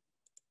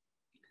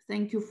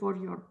 Thank you for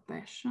your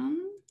patience.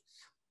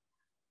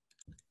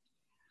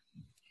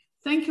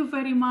 Thank you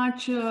very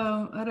much,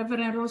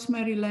 Reverend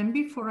Rosemary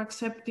Lambie, for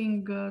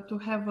accepting to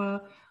have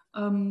a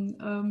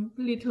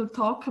little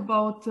talk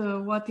about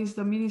what is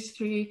the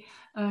ministry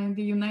in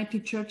the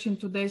United Church in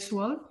today's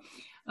world.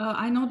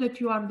 I know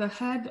that you are the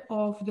head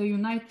of the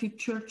United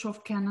Church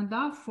of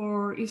Canada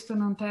for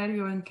Eastern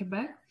Ontario and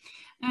Quebec.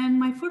 And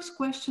my first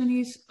question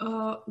is,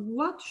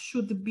 what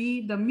should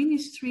be the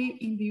ministry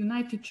in the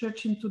United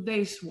Church in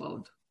today's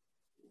world?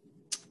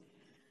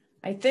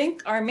 I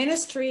think our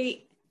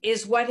ministry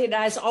is what it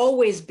has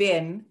always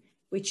been,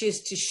 which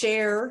is to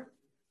share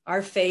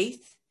our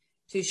faith,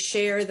 to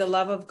share the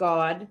love of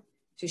God,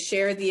 to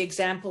share the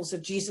examples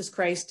of Jesus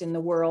Christ in the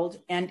world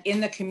and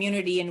in the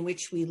community in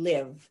which we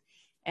live.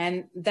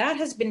 And that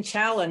has been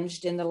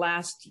challenged in the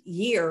last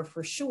year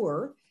for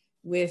sure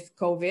with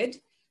COVID.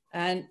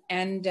 And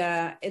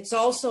it's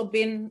also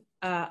been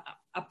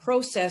a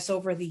process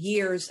over the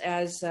years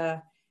as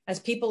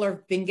people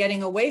have been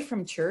getting away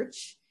from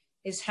church,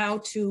 is how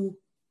to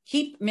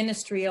keep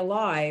ministry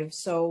alive.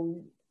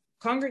 So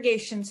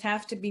congregations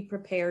have to be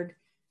prepared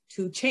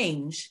to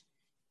change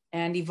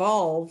and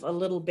evolve a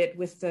little bit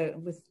with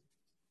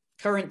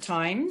current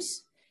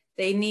times.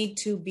 They need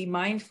to be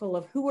mindful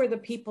of who are the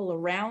people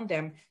around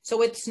them.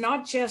 So it's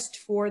not just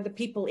for the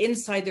people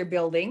inside their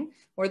building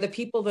or the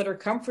people that are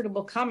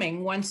comfortable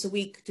coming once a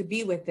week to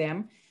be with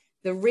them.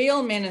 The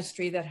real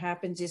ministry that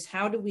happens is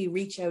how do we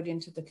reach out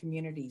into the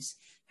communities?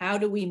 How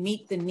do we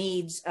meet the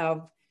needs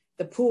of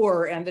the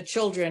poor and the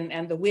children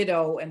and the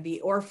widow and the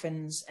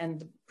orphans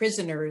and the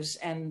prisoners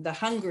and the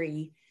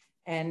hungry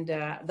and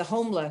the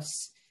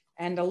homeless.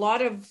 And a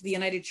lot of the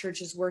United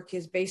Church's work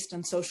is based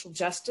on social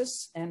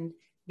justice and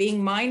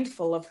being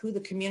mindful of who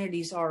the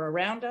communities are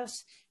around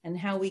us and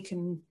how we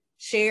can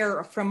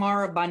share from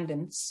our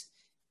abundance.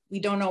 We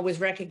don't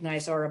always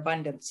recognize our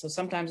abundance. So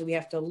sometimes we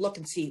have to look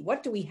and see,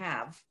 what do we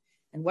have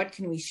and what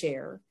can we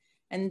share?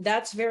 And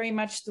that's very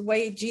much the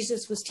way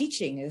Jesus was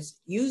teaching, is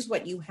use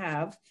what you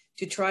have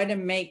to try to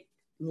make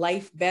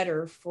life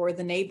better for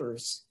the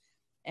neighbors.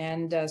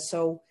 And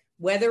so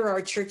whether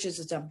our church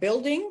is a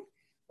building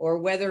or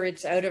whether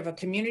it's out of a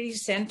community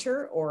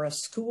center or a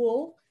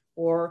school,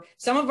 or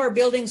some of our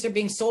buildings are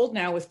being sold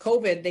now with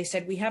COVID. They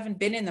said we haven't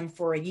been in them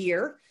for a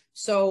year,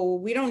 so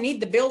we don't need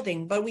the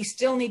building, but we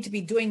still need to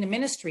be doing the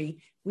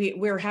ministry.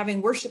 We're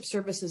having worship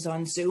services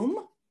on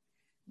Zoom.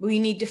 We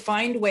need to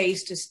find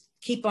ways to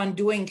keep on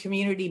doing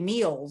community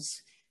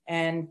meals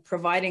and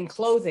providing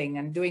clothing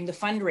and doing the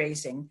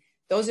fundraising.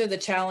 Those are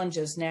the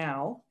challenges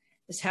now,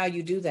 is how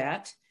you do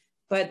that.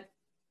 But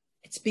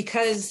it's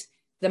because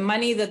the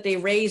money that they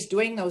raise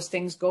doing those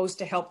things goes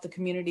to help the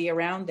community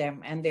around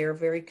them. And they're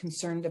very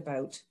concerned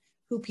about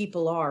who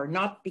people are,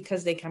 not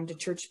because they come to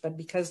church, but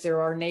because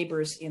there are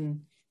neighbors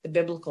in the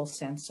biblical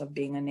sense of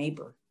being a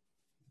neighbor.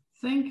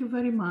 Thank you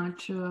very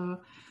much,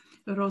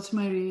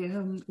 Rosemary.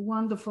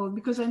 Wonderful,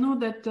 because I know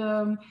that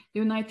the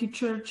United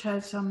Church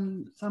has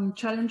some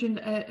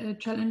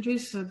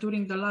challenges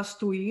during the last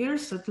 2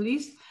 years at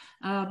least,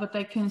 but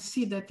I can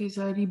see that is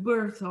a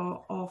rebirth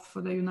of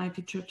the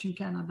United Church in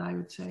Canada, I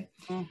would say.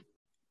 Mm.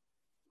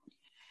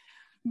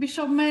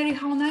 Bishop Mary,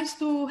 how nice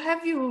to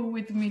have you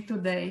with me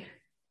today.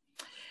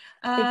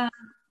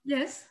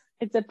 Yes?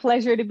 It's a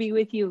pleasure to be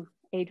with you,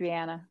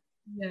 Adriana.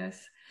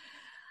 Yes.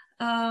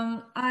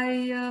 I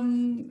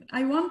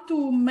want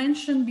to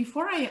mention,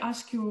 before I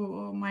ask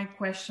you my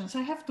questions,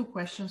 I have 2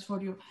 questions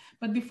for you,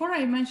 but before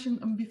I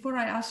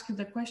ask you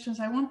the questions,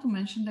 I want to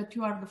mention that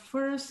you are the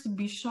first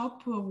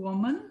bishop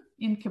woman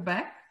in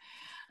Quebec.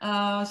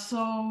 I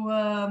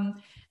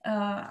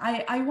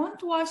want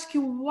to ask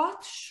you,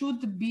 what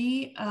should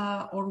be,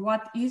 or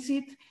what is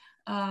it,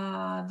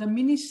 the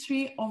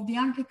ministry of the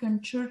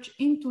Anglican Church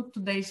into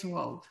today's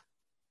world?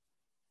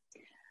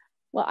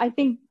 Well, I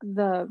think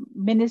the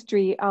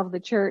ministry of the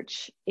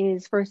church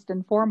is first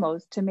and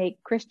foremost to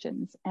make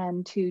Christians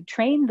and to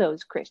train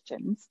those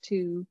Christians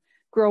to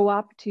grow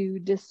up to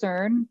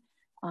discern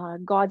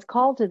God's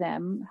call to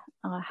them,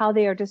 how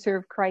they are to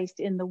serve Christ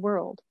in the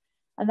world.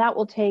 And that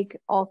will take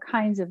all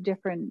kinds of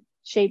different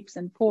shapes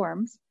and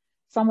forms.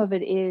 Some of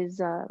it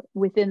is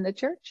within the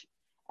church,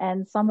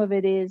 and some of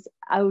it is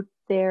out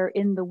there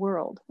in the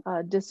world,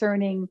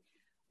 discerning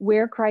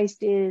where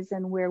Christ is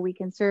and where we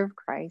can serve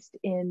Christ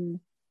in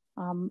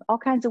all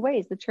kinds of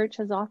ways. The church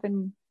has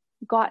often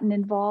gotten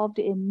involved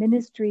in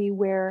ministry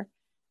where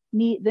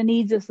the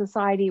needs of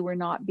society were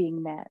not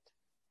being met.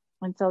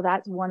 And so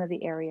that's one of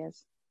the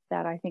areas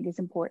that I think is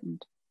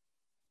important.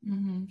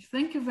 Mm-hmm.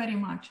 Thank you very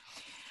much.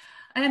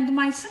 And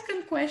my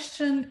second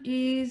question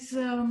is,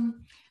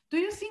 do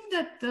you think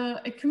that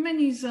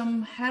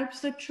ecumenism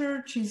helps the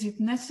church? Is it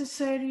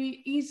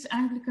necessary? Is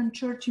Anglican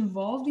Church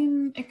involved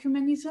in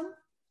ecumenism?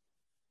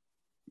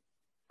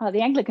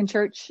 The Anglican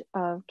Church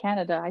of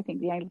Canada, I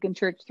think the Anglican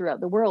Church throughout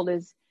the world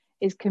is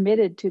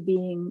committed to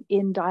being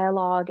in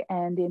dialogue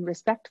and in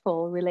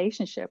respectful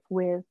relationship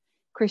with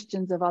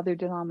Christians of other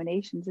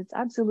denominations. It's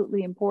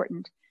absolutely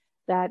important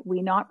that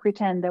we not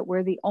pretend that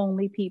we're the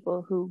only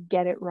people who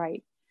get it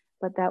right,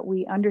 but that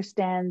we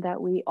understand that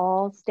we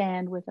all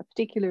stand with a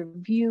particular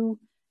view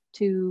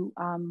to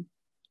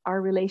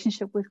our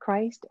relationship with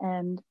Christ,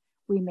 and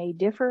we may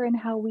differ in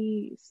how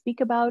we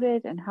speak about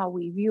it and how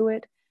we view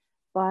it,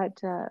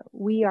 but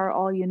we are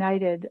all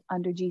united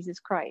under Jesus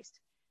Christ,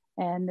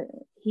 and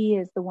he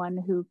is the one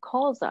who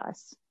calls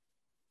us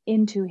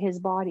into his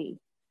body.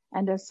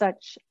 And as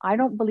such, I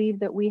don't believe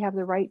that we have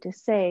the right to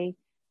say,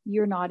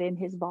 you're not in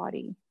his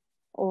body,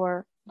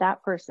 or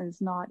that person's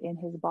not in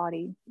his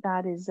body.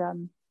 That is,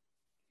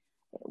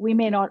 we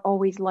may not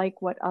always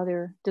like what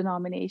other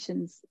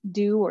denominations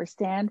do or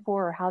stand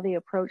for or how they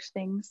approach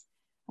things.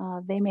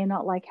 They may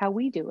not like how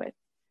we do it.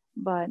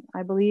 But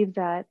I believe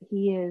that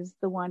he is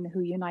the one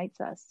who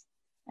unites us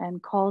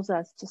and calls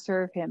us to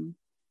serve him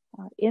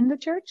in the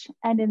church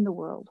and in the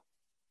world.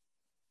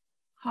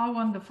 How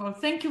wonderful.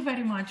 Thank you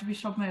very much,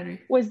 Bishop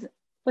Mary. Was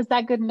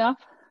that good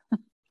enough?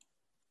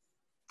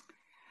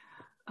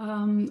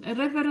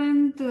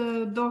 Reverend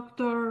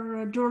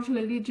Dr. George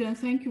Leligian,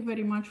 thank you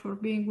very much for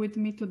being with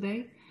me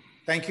today.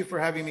 Thank you for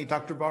having me,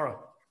 Dr. Bara.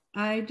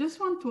 I just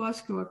want to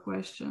ask you a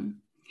question.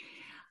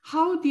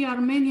 How the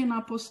Armenian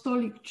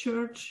Apostolic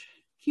Church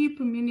keeps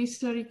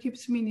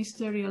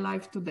ministry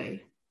alive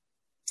today?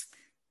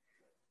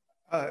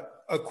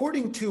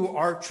 According to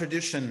our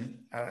tradition,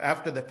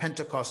 after the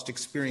Pentecost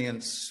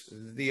experience,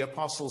 the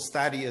apostles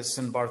Thaddeus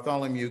and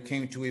Bartholomew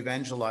came to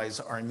evangelize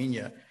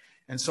Armenia.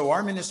 And so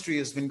our ministry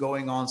has been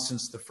going on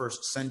since the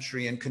 1st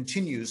century and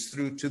continues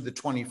through to the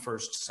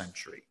 21st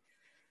century.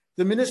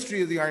 The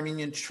ministry of the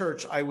Armenian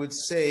Church, I would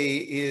say,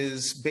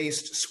 is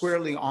based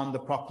squarely on the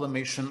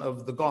proclamation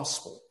of the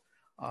gospel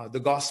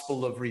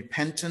of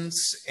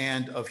repentance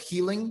and of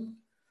healing,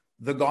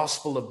 the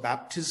gospel of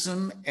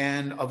baptism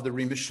and of the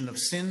remission of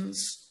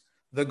sins,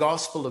 the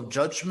gospel of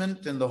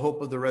judgment and the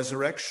hope of the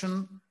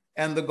resurrection,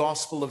 and the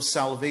gospel of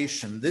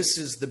salvation. This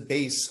is the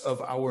base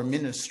of our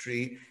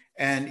ministry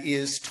and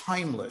is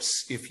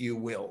timeless, if you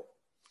will.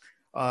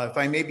 If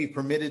I may be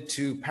permitted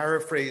to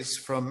paraphrase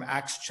from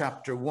Acts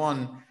chapter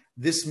 1,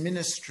 this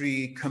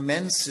ministry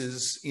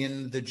commences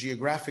in the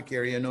geographic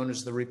area known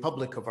as the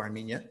Republic of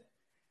Armenia.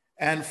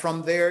 And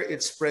from there,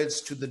 it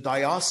spreads to the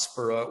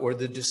diaspora, or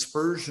the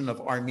dispersion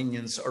of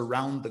Armenians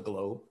around the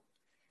globe.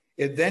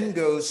 It then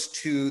goes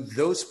to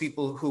those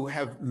people who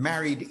have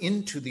married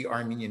into the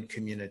Armenian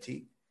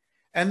community.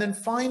 And then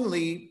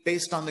finally,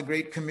 based on the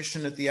Great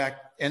Commission at the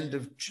end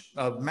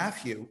of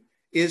Matthew,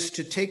 is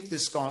to take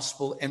this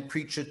gospel and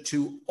preach it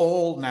to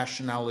all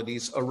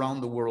nationalities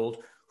around the world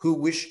who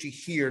wish to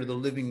hear the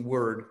living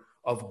word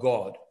of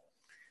God.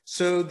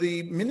 So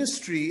the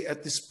ministry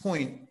at this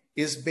point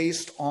is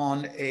based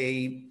on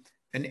an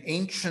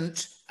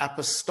ancient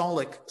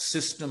apostolic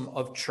system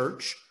of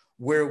church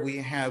where we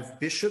have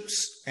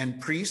bishops and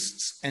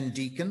priests and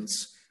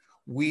deacons.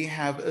 We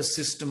have a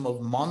system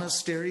of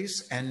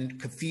monasteries and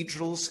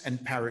cathedrals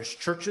and parish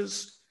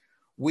churches.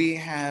 We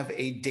have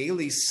a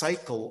daily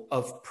cycle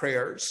of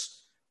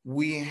prayers.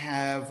 We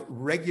have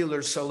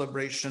regular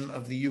celebration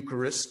of the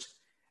Eucharist,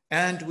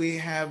 and we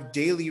have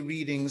daily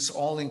readings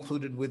all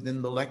included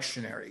within the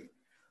lectionary.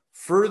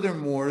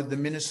 Furthermore, the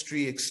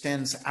ministry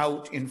extends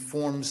out in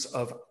forms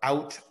of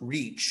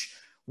outreach,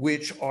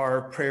 which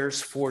are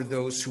prayers for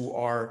those who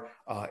are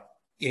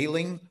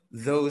ailing,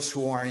 those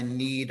who are in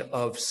need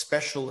of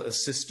special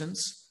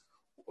assistance,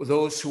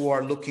 those who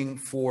are looking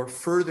for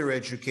further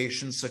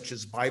education, such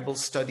as Bible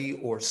study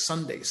or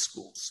Sunday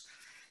schools.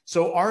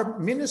 So our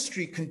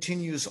ministry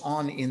continues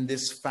on in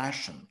this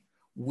fashion.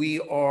 We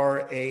are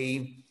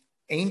an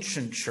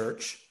ancient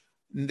church.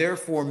 And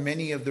therefore,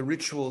 many of the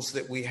rituals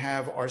that we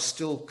have are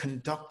still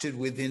conducted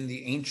within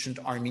the ancient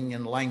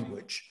Armenian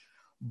language.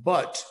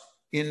 But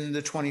in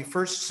the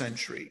 21st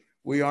century,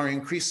 we are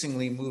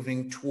increasingly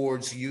moving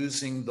towards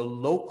using the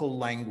local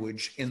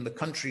language in the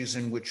countries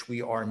in which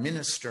we are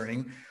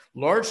ministering,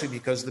 largely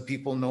because the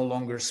people no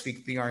longer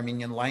speak the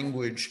Armenian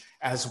language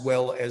as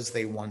well as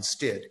they once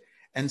did.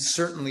 And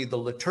certainly the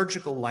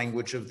liturgical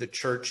language of the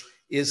church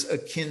is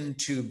akin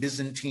to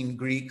Byzantine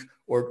Greek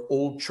or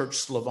Old Church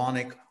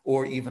Slavonic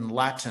or even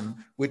Latin,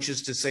 which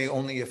is to say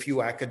only a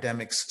few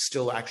academics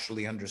still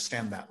actually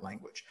understand that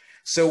language.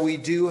 So we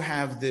do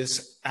have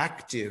this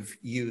active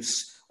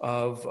use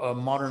of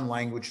modern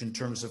language in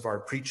terms of our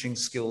preaching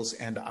skills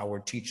and our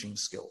teaching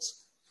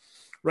skills.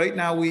 Right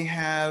now we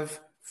have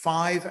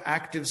 5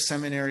 active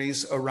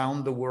seminaries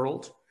around the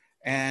world,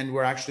 and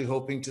we're actually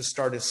hoping to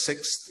start a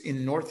 6th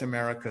in North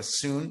America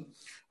soon.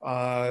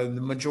 The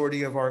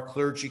majority of our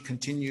clergy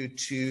continue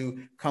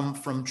to come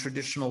from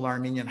traditional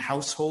Armenian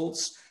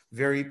households,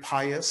 very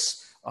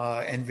pious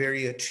and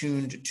very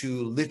attuned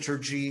to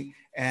liturgy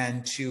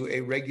and to a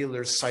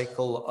regular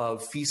cycle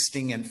of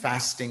feasting and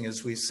fasting,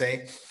 as we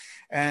say.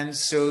 And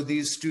so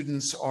these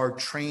students are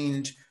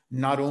trained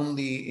not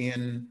only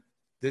in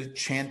the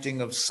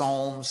chanting of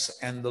psalms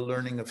and the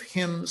learning of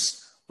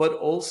hymns, but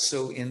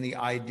also in the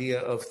idea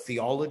of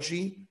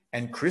theology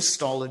and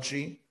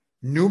Christology,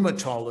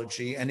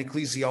 pneumatology, and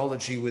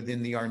ecclesiology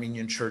within the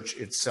Armenian Church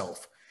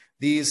itself.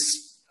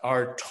 These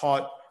are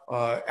taught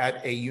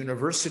at a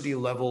university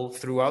level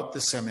throughout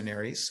the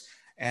seminaries,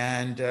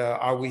 and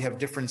we have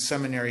different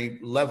seminary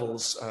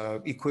levels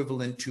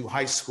equivalent to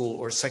high school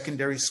or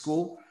secondary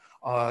school,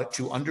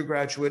 to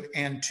undergraduate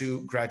and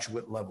to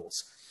graduate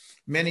levels.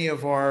 Many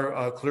of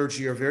our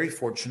clergy are very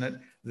fortunate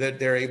that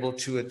they're able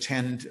to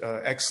attend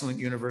excellent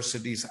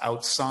universities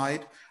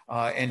outside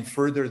and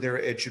further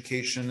their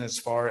education as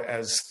far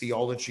as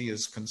theology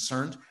is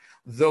concerned,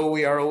 though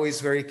we are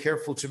always very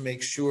careful to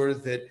make sure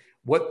that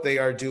what they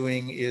are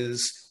doing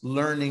is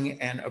learning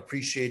and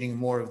appreciating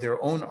more of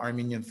their own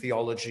Armenian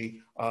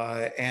theology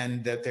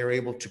and that they're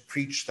able to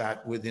preach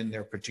that within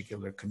their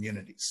particular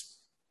communities.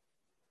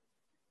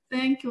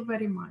 Thank you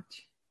very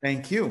much.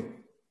 Thank you.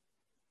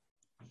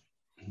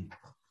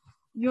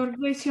 Your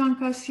Grace Ioan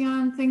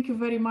Casian, thank you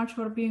very much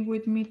for being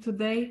with me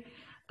today.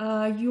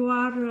 You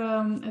are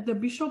the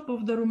Bishop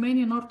of the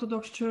Romanian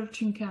Orthodox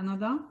Church in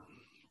Canada.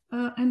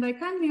 And I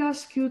kindly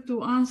ask you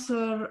to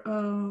answer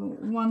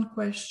one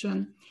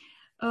question.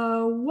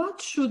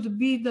 What should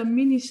be the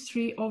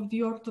ministry of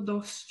the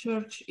Orthodox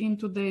Church in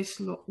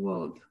today's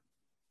world?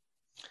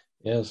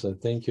 Yes,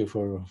 thank you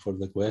for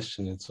the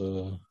question. It's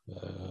a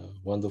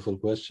wonderful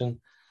question.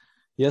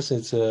 Yes,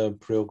 it's a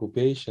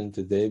preoccupation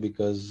today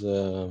because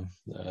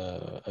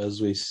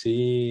as we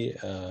see,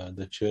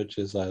 the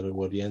churches are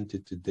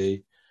oriented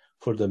today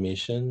for the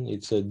mission.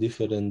 It's a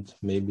different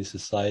maybe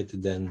society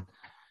than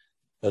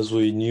as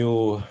we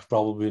knew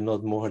probably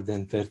not more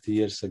than 30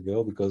 years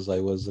ago, because I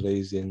was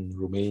raised in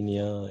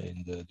Romania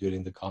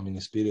during the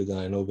communist period, and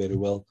I know very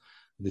well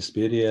this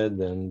period.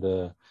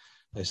 And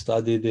I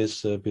studied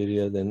this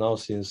period, and now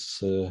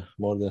since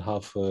more than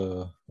half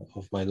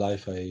of my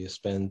life I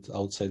spent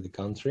outside the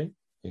country,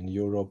 in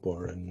Europe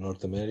or in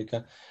North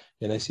America,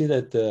 and I see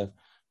that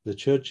the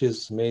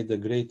churches made a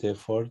great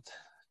effort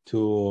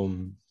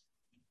to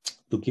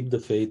keep the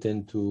faith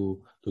and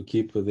to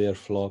keep their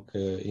flock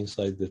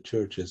inside the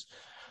churches.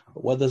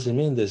 What does it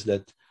mean? Is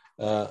that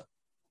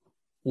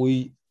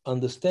we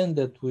understand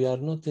that we are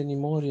not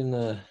anymore in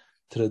a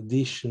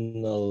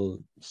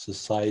traditional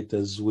society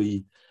as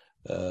we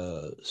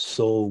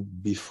saw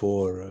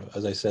before,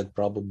 as I said,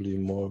 probably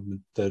more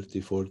than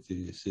 30,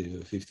 40,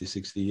 50,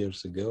 60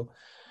 years ago.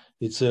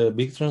 It's a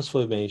big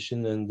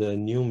transformation, and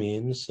new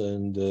means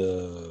and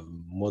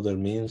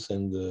modern means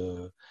and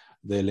the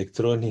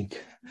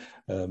electronic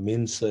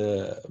means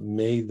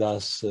made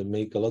us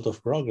make a lot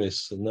of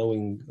progress,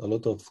 knowing a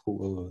lot of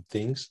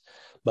things.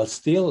 But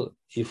still,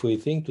 if we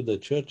think to the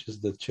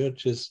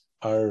churches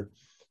are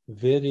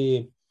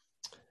very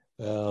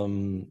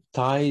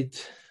tied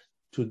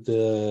to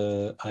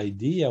the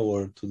idea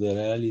or to the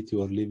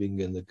reality of living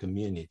in the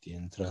community,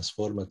 in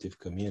transformative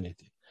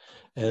community.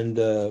 And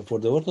for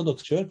the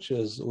Orthodox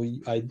churches,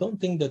 I don't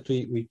think that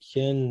we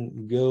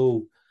can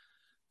go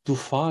too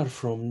far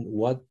from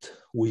what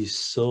we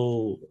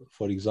saw,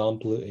 for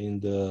example, in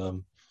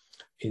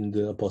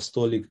the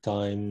apostolic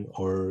time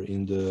or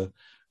in the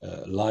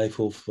life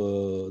of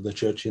the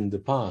church in the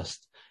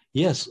past.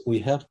 Yes, we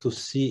have to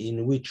see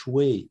in which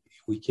way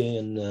we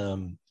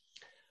can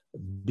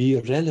be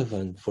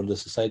relevant for the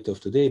society of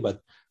today,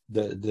 but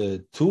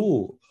the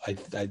two, I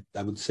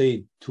would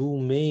say, two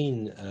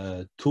main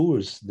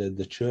tools that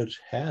the church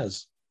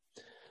has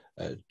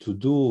to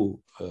do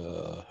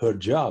her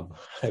job,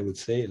 I would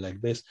say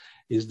like this,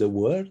 is the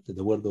word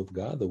of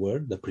God,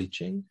 the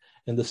preaching,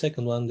 and the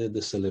second one,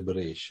 the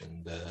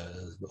celebration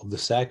of the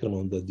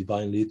sacrament, the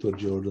divine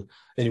liturgy, or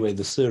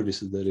the service,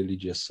 the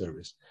religious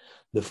service.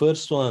 The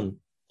first one,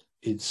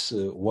 it's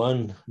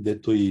one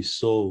that we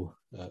saw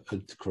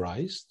at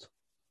Christ.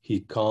 He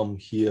come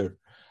here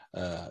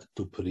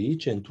to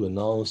preach and to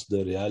announce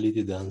the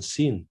reality, the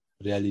unseen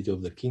reality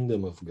of the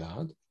kingdom of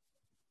God,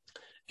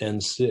 and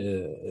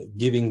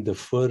giving the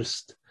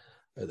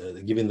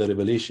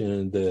revelation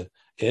and the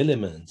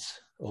elements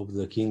of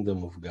the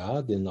kingdom of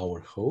God in our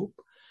hope.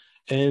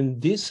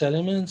 And these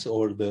elements,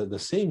 or the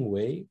same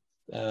way,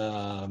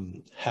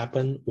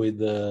 happen with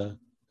the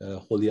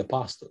Holy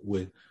Apostle,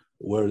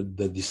 were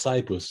the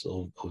disciples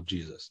of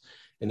Jesus.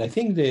 And I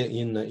think that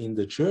in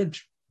the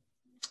church,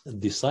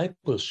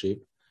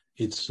 discipleship,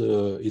 it's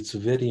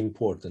very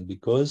important,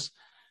 because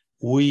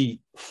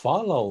we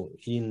follow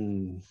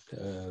in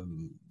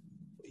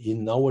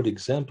our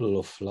example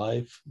of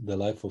life, the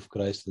life of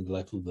Christ and the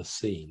life of the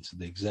saints,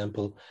 the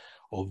example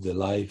of the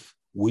life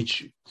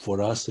which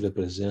for us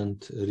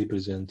represent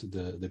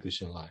the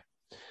Christian life.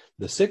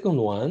 The second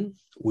one,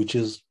 which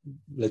is,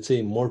 let's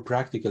say, more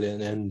practical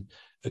and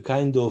a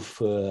kind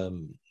of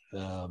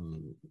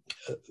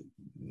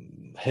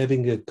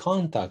having a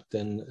contact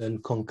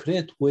and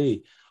concrete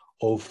way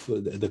of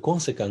the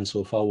consequence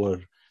of our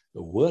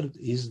word,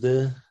 is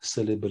the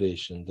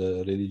celebration,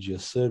 the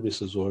religious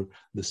services or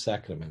the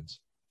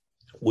sacraments,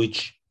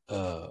 which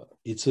are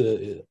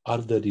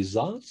the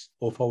results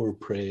of our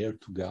prayer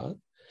to God.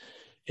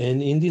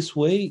 And in this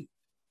way,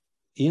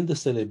 in the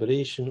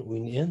celebration,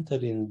 we enter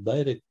in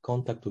direct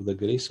contact with the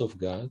grace of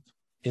God,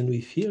 and we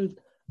feel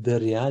the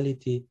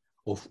reality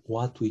of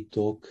what we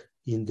talk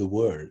in the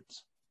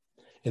words.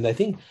 And I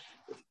think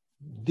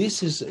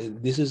this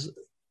is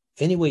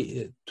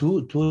anyway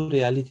two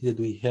reality that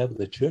we have,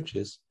 the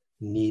churches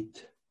need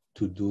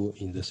to do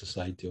in the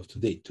society of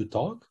today, to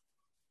talk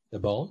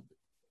about,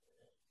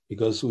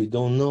 because we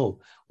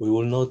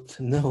will not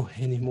know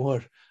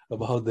anymore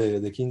about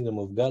the kingdom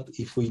of God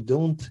if we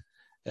don't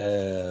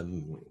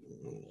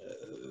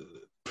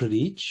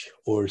preach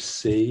or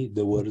say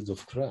the words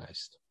of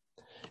Christ.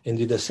 And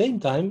at the same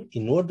time,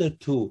 in order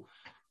to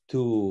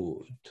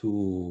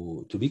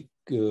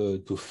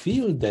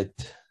feel that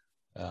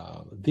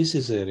this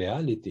is a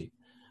reality,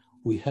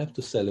 we have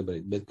to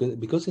celebrate.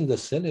 Because in the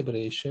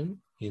celebration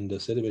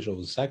of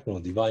the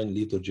sacrament, divine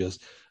liturgies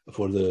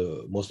for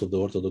the most of the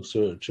Orthodox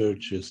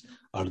churches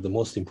are the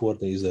most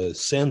important, is a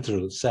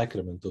central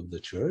sacrament of the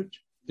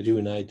church,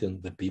 reuniting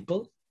the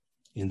people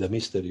in the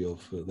mystery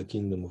of the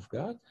kingdom of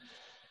God.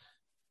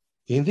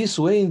 In this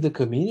way, in the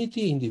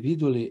community,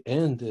 individually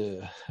and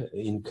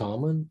in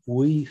common,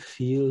 we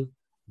feel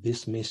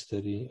this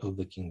mystery of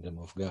the kingdom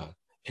of God.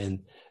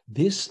 And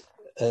this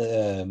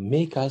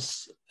make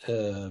us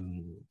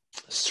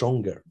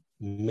stronger,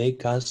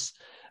 make us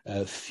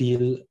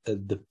feel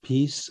the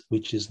peace,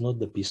 which is not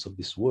the peace of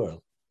this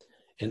world.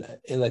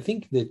 And I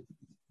think that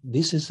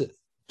this is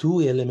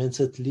two elements,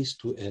 at least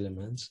two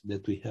elements,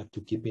 that we have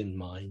to keep in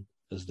mind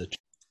as the church.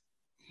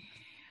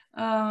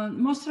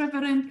 Most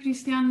Reverend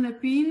Christian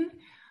Lepin,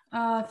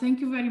 thank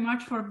you very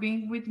much for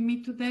being with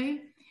me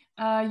today.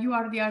 You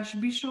are the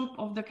Archbishop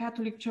of the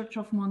Catholic Church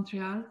of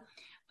Montreal.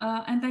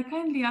 And I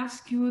kindly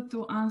ask you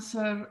to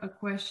answer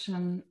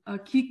a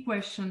key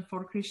question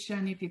for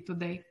Christianity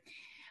today.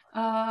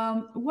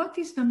 What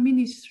is the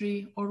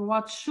ministry, or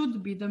what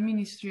should be the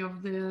ministry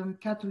of the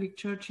Catholic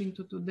Church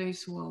into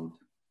today's world?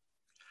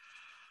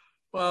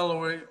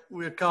 Well,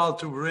 we're called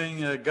to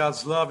bring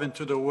God's love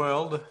into the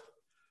world.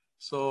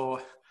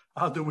 So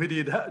how do we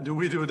do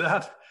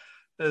that?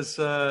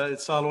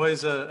 It's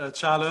always a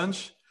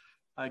challenge,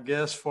 I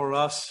guess, for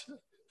us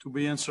to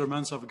be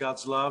instruments of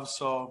God's love.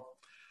 So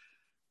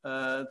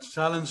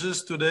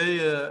challenges today,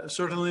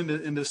 certainly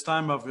in this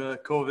time of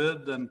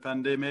COVID and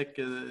pandemic,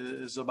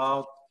 is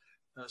about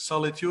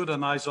solitude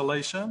and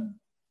isolation.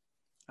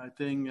 I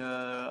think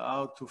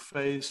how to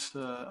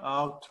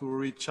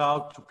reach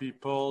out to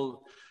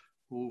people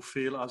who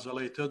feel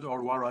isolated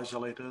or who are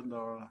isolated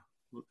or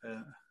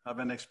have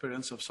an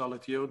experience of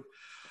solitude.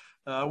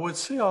 I would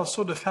say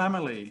also the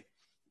family,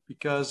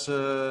 because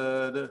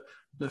the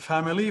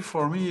family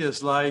for me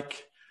is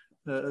like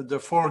the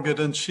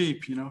forgotten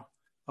sheep,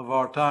 of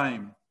our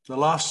time, the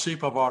lost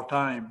sheep of our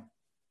time.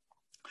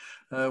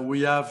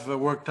 We have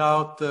worked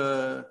out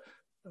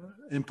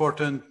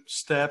important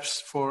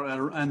steps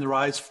and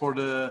rights for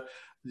the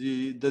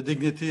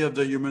dignity of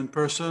the human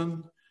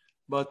person,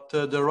 but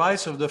the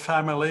rights of the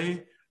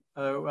family,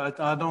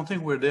 I don't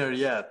think we're there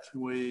yet.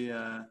 We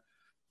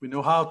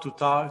know how to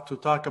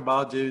talk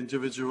about the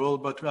individual,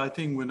 but I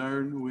think we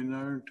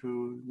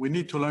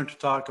need to learn to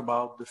talk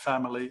about the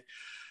family.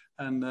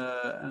 And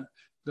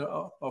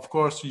of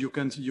course, you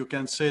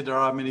can say there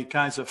are many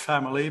kinds of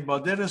family,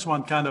 but there is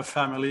one kind of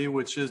family,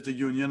 which is the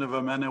union of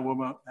a man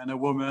and a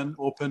woman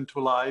open to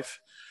life.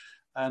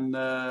 And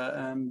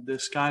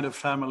this kind of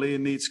family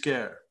needs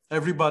care.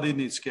 Everybody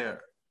needs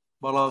care,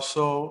 but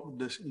also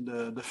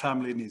the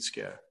family needs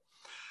care.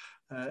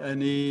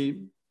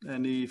 Any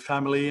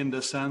family in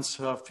the sense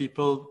of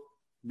people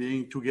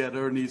being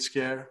together needs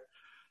care,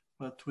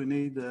 but we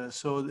need,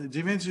 so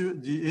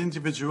the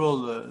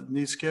individual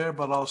needs care,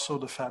 but also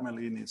the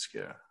family needs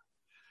care.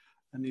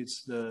 And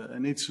needs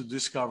to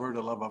discover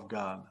the love of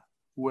God,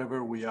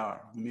 whoever we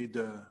are. We need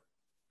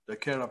the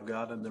care of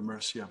God and the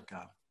mercy of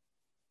God.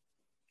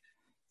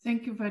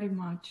 Thank you very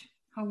much.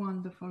 How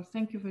wonderful.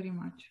 Thank you very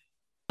much.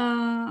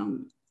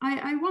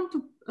 I want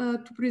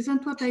to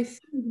present what I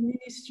think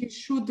ministry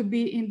should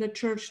be in the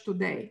church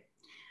today.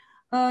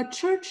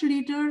 Church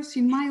leaders,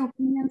 in my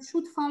opinion,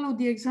 should follow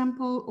the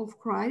example of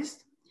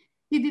Christ.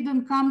 He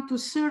didn't come to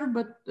serve,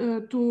 but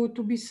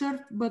to be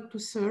served, but to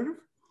serve.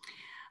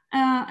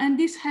 And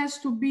this has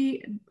to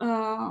be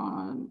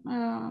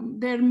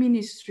their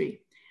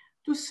ministry,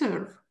 to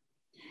serve.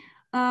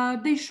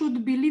 They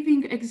should be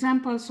living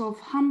examples of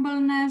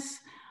humbleness,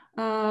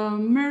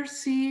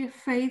 mercy,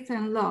 faith,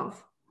 and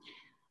love.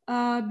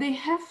 They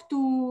have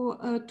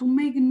to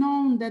make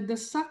known that the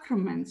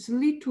sacraments,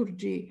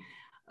 liturgy,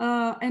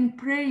 and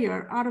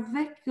prayer are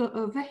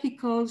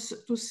vehicles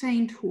to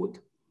sainthood.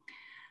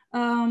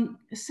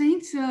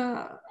 Saints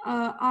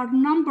are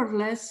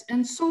numberless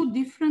and so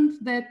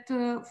different that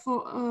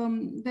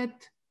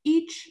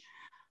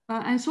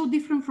and so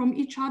different from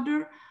each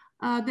other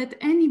that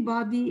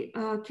anybody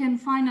can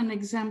find an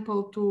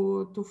example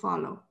to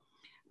follow.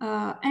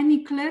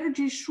 Any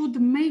clergy should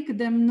make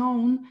them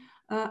known,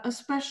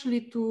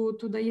 especially to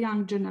the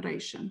young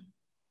generation.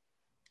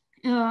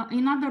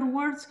 In other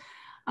words,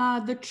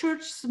 the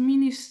church's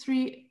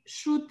ministry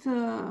should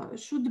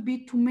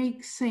be to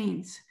make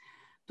saints,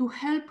 to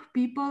help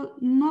people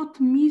not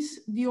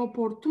miss the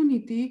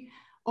opportunity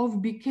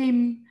of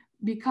becoming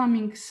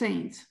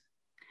saints.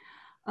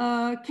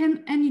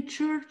 Can any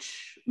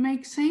church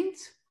make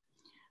saints?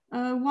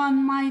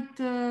 One might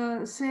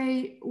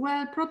say,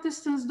 well,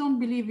 Protestants don't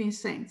believe in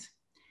saints.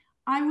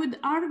 I would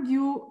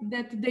argue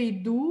that they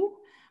do,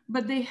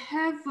 but they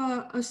have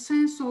a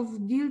sense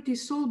of guilt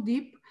is so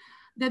deep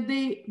that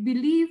they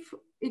believe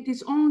it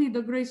is only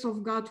the grace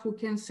of God who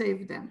can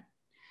save them.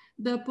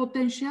 The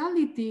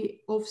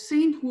potentiality of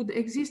sainthood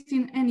exists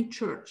in any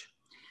church.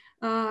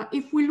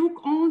 If we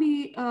look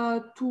only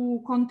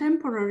to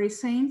contemporary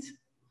saints,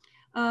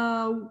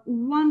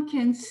 one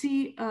can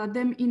see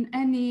them in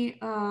any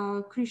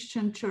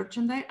Christian church.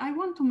 And I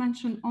want to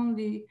mention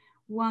only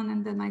one,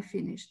 and then I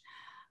finished,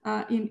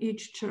 in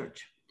each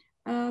church.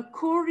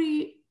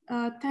 Corrie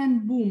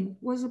ten Boom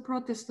was a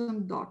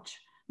Protestant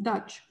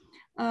Dutch.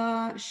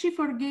 She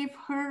forgave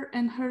her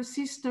and her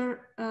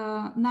sister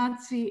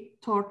Nazi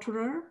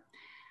torturer.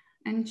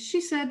 And she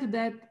said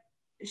that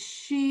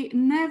she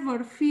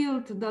never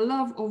felt the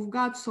love of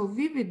God so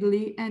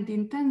vividly and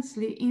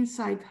intensely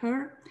inside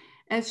her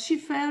as she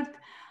felt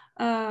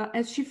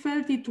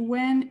it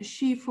when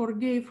she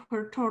forgave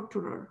her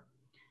torturer.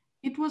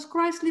 It was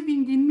Christ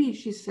living in me,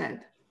 she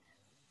said.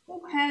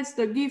 Who has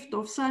the gift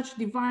of such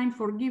divine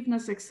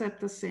forgiveness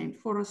except a saint,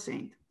 for a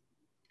saint?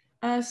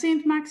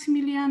 Saint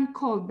Maximilian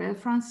Kolbe,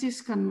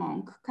 Franciscan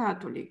monk,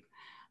 Catholic,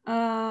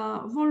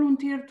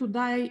 volunteered to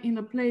die in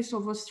the place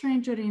of a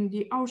stranger in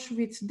the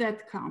Auschwitz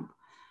death camp.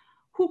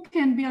 Who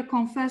can be a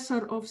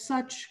confessor of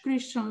such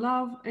Christian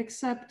love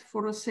except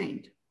for a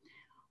saint?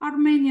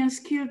 Armenians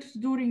killed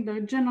during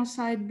the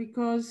genocide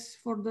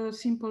for the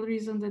simple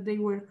reason that they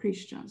were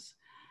Christians.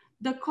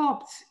 The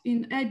Copts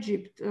in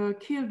Egypt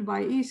killed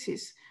by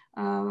ISIS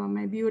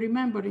Maybe you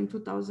remember in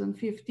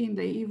 2015,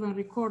 they even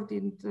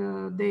recorded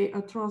the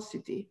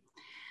atrocity.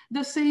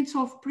 The saints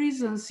of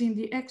prisons in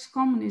the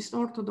ex-communist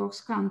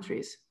Orthodox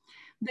countries.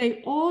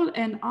 They all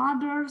and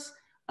others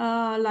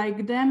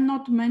like them,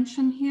 not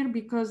mentioned here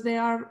because they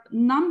are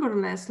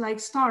numberless, like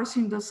stars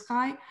in the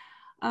sky,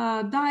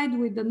 died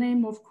with the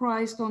name of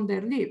Christ on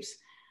their lips.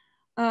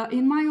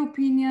 In my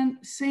opinion,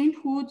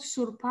 sainthood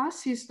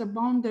surpasses the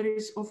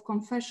boundaries of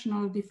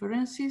confessional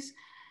differences,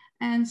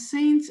 and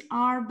saints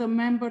are the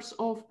members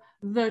of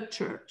the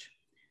church.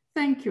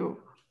 Thank you.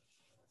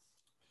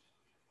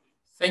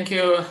 Thank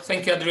you,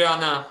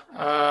 Adriana,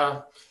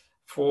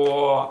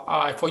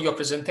 for your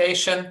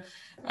presentation.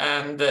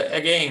 And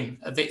again,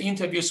 the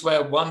interviews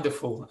were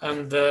wonderful,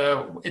 and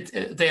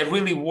they're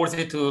really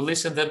worthy to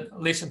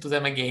listen to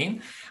them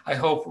again. I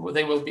hope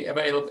they will be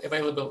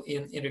available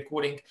in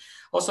recording.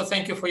 Also,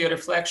 thank you for your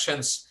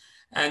reflections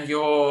and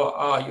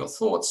your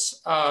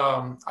thoughts.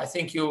 I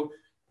think you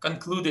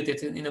concluded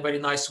it in a very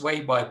nice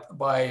way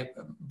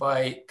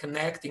by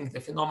connecting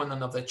the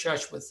phenomenon of the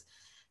church with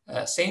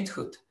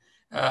sainthood.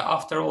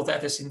 After all,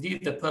 that is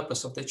indeed the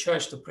purpose of the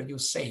church, to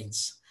produce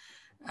saints.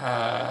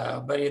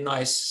 Very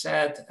nice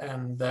said,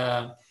 and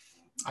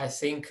I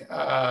think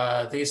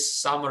this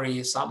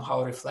summary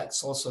somehow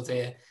reflects also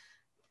the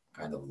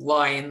kind of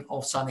line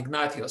of St.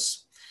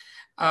 Ignatius.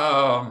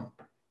 Now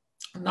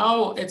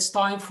it's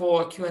time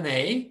for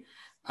Q&A.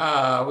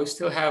 We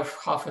still have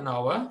half an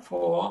hour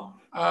for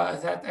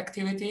that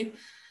activity.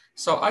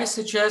 So I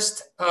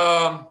suggest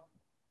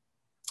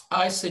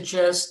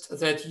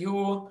that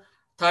you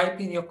type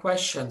in your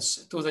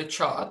questions to the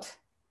chat.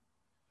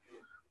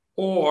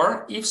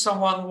 Or if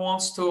someone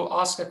wants to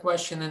ask a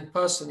question in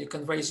person, you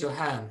can raise your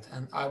hand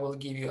and I will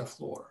give you a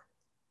floor.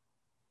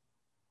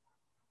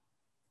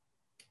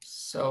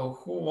 So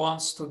who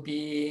wants to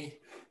be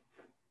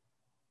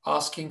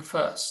asking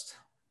first?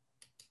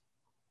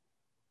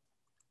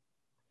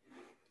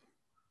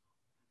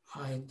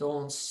 I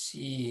don't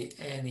see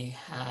any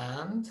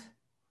hand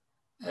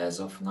as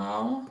of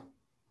now.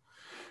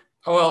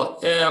 Well,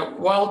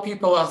 while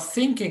people are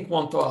thinking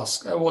what to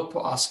ask,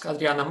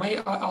 Adriana, may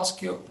I ask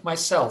you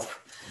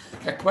myself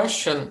a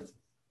question?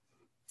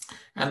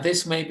 And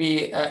this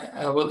maybe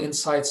will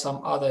incite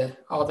some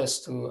others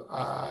to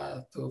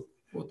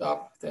put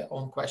up their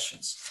own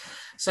questions.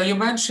 So you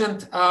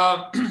mentioned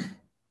the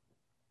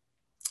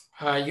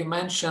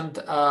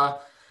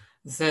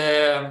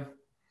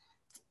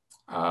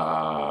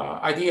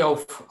idea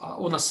of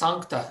una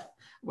sancta,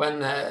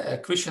 when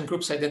Christian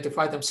groups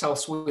identify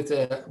themselves with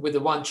the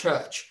one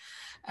church,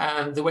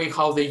 and the way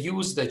how they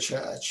use the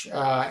church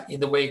in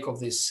the wake of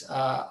this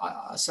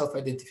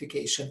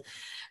self-identification.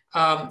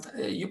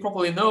 You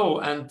probably know,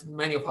 and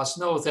many of us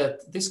know,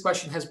 that this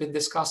question has been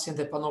discussed in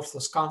the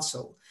Panorthos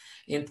Council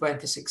in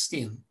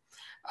 2016.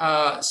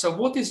 So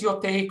what is your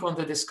take on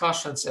the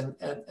discussions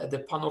at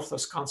the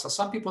Panorthos Council?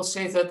 Some people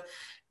say that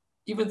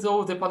even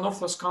though the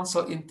Panorthos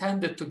Council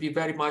intended to be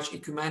very much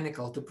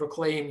ecumenical, to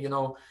proclaim,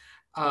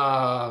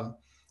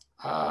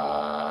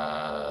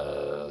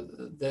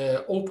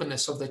 the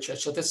openness of the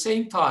church, at the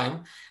same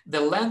time,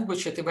 the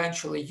language it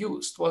eventually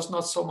used was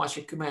not so much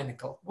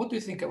ecumenical. What do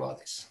you think about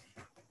this?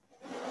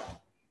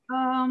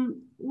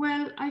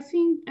 Well, I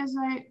think, as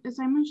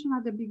I mentioned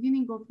at the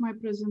beginning of my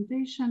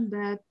presentation,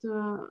 that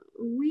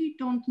we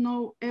don't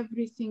know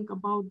everything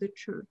about the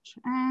church.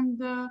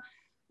 And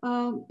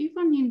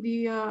even in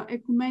the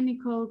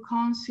ecumenical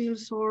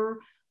councils or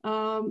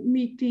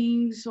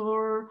meetings,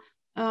 or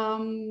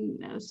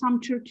some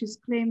churches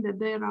claim that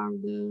they are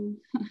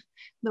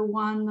the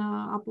one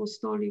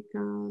apostolic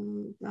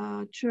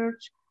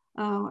church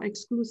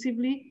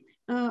exclusively.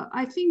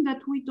 I think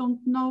that we don't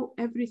know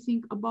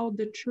everything about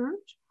the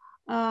church.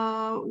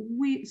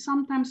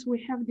 Sometimes we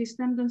have this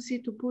tendency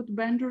to put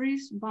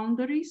boundaries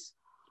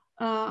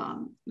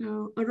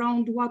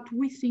around what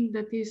we think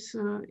that is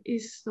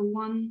the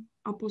one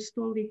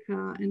apostolic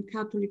and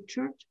Catholic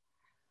church.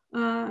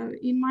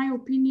 In my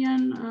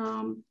opinion,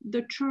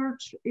 the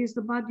church is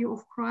the body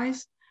of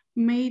Christ,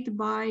 made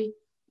by,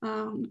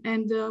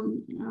 in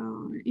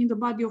the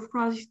body of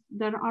Christ,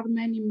 there are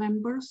many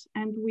members,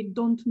 and we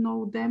don't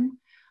know them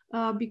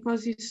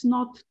because it's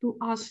not to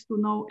us to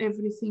know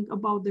everything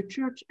about the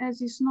church,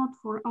 as it's not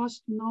for us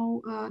to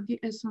know the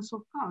essence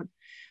of God.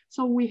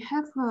 So we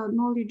have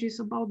knowledges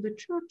about the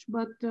church,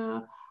 but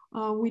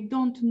we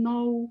don't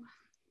know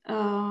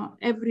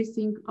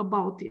everything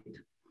about it.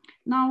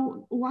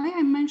 Now, why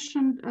I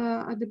mentioned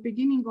at the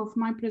beginning of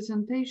my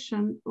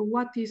presentation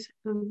what is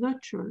the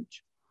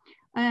church,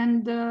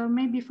 and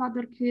maybe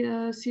Father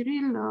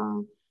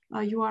Cyril,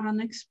 you are an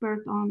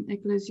expert on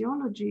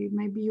ecclesiology,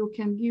 maybe you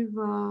can give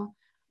a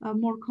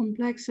more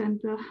complex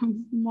and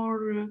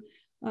more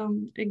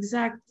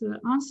exact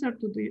answer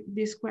to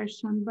this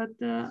question. But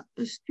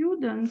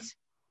students,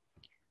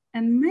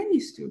 and many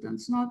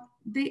students,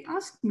 they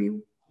ask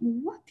me,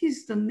 what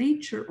is the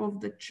nature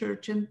of the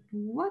church, and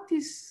what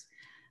is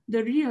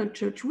the real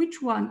church?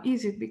 Which one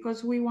is it?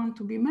 Because we want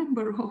to be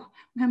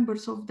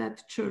members of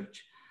that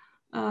church.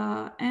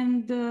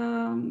 and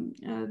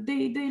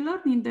they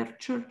learn in their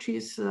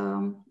churches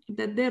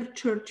that their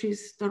church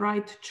is the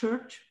right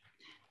church,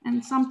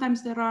 and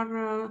sometimes they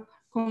are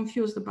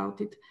confused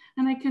about it.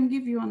 And I can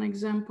give you an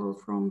example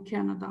from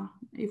Canada,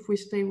 if we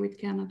stay with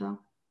Canada.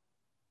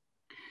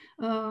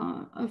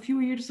 A few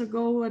years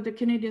ago at the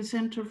Canadian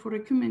Center for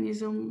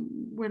Ecumenism,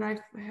 where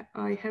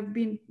I have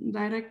been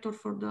director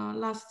for the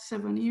last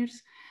 7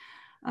 years,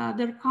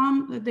 there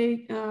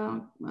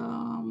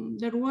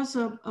was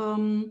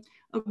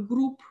a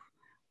group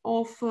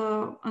of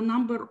a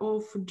number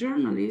of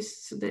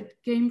journalists that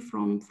came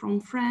from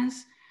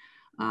France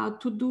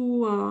to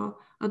do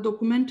a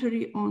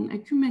documentary on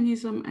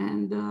ecumenism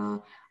and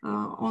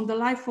on the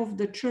life of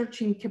the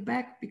church in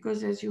Quebec,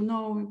 because as you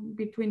know,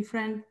 between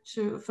France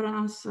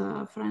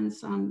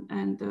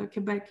and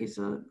Quebec is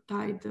a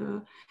tied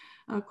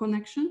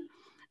connection.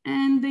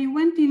 And they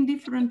went in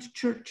different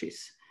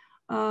churches.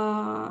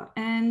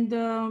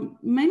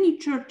 Many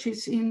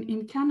churches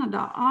in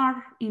Canada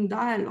are in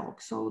dialogue,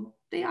 so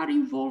they are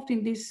involved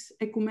in this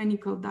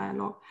ecumenical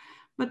dialogue.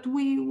 But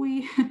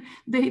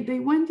they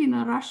went in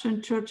a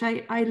Russian church.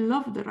 I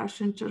love the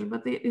Russian church,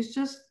 but it's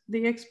just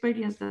the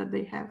experience that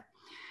they have.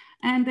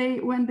 And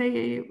when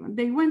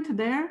they went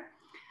there,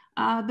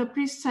 the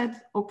priest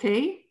said,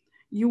 "Okay,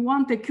 you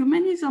want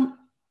ecumenism?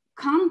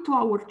 Come to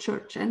our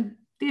church." And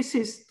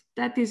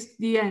that is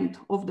the end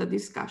of the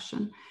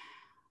discussion.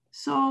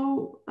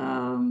 So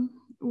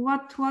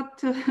what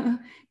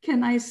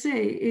can I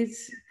say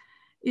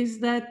is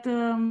that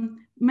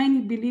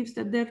many believe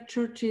that their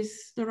church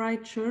is the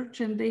right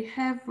church, and they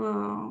have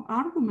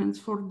arguments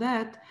for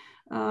that.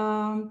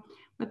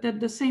 But at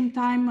the same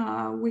time,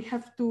 we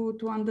have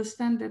to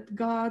understand that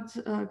God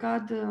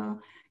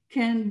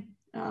can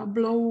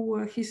blow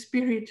his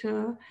spirit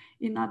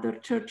in other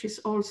churches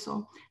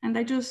also. And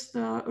I just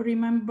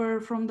remember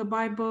from the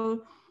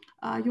Bible,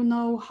 you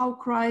know, how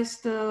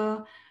Christ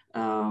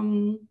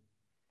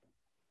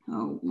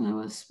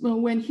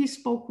when he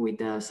spoke with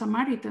the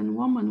Samaritan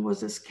woman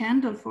was a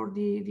scandal for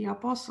the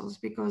apostles,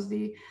 because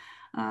the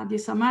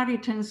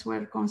Samaritans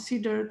were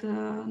considered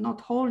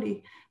not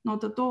holy,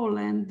 not at all,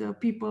 and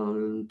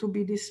people to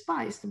be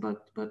despised.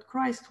 But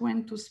Christ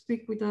went to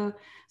speak with a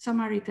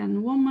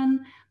Samaritan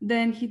woman.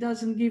 Then he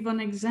doesn't give an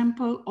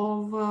example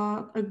of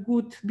a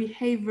good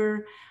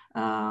behavior,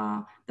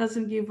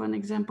 doesn't give an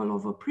example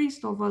of a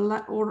priest or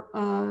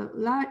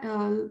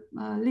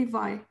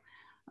Levi,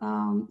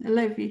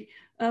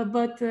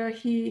 but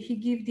he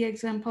gave the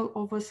example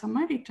of a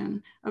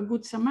Samaritan, a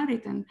good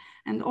Samaritan.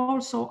 And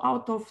also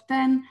out of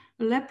 10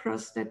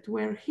 lepers that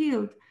were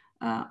healed,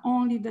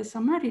 only the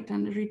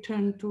Samaritan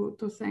returned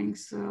to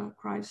thanks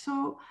Christ.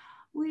 So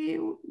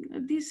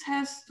this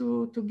has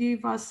to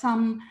give us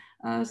some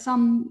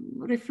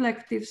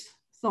reflective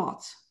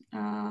thoughts,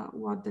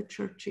 what the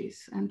church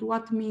is and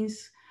what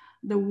means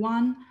the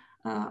one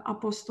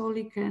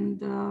apostolic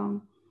and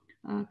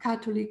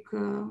Catholic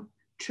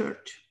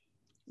church,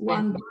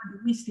 one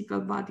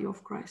mystical body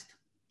of Christ.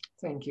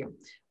 Thank you.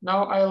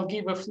 Now I'll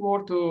give the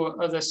floor to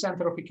the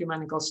Center of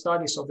Ecumenical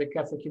Studies of the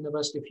Catholic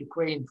University of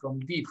Ukraine from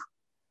Lviv.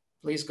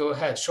 Please go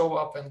ahead, show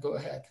up and go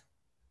ahead.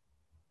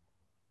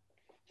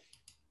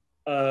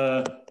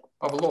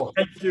 Pavlo.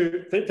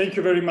 Thank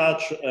you very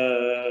much.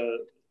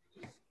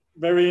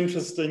 Very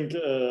interesting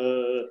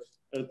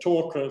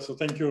talk. So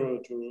thank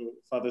you to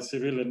Father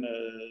Cyril and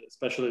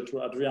especially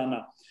to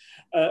Adriana.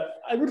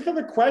 I would have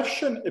a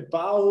question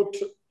about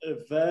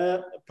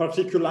the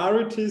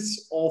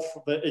particularities of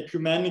the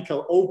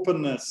ecumenical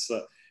openness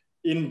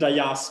in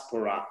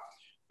diaspora.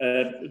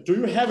 Do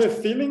you have a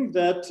feeling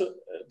that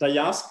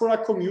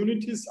diaspora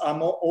communities are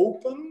more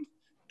open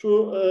to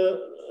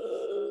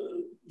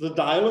the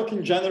dialogue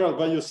in general,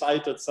 where you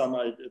cited some,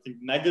 I think,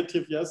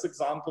 negative, yes,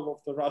 example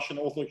of the Russian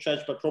Orthodox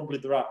Church, but probably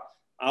there are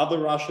other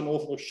Russian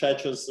Orthodox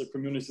churches,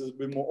 communities that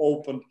will be more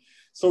open.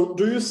 So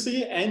do you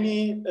see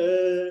any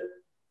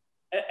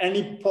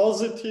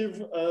positive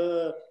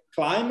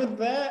climate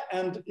there?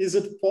 And is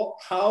it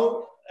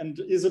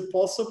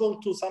possible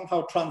to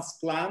somehow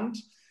transplant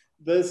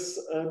this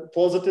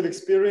positive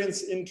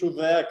experience into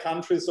their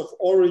countries of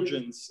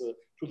origins,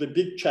 to the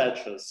big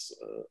churches?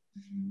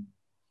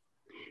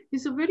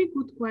 It's a very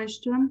good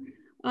question.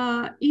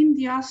 In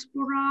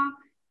diaspora,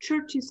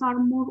 churches are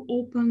more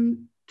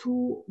open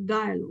to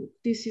dialogue.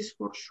 This is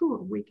for sure.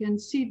 We can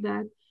see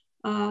that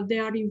they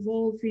are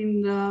involved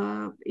in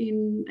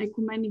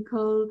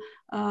ecumenical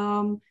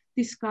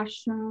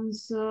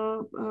discussions,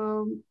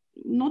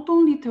 not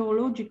only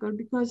theological,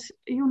 because,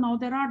 you know,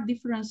 there are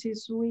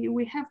differences.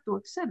 We have to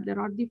accept there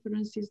are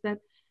differences that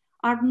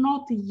are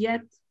not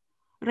yet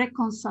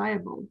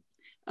reconcilable.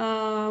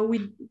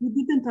 We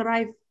didn't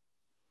arrive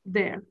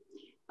there.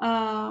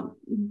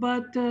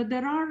 But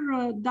there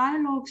are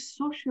dialogues,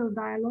 social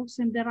dialogues,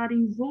 and they are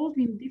involved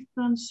in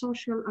different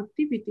social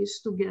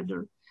activities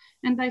together.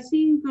 And I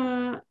think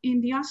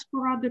in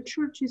diaspora, the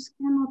churches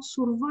cannot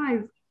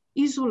survive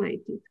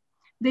isolated.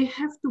 They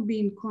have to be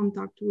in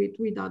contact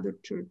with other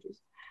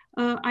churches.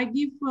 I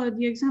give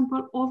the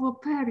example of a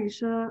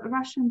parish, a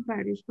Russian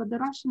parish, but the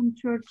Russian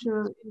church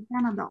in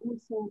Canada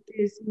also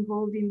is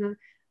involved in the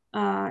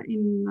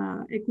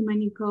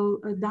ecumenical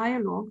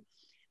dialogue.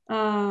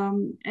 Not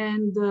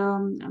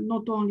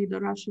only the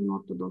Russian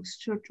Orthodox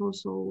Church,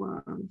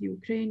 also the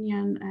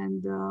Ukrainian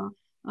and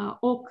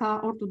OCA,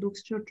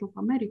 Orthodox Church of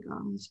America,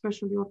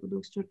 especially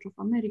Orthodox Church of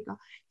America.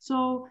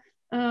 So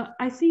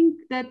I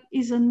think that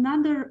is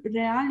another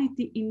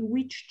reality in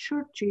which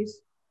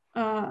churches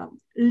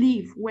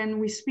live when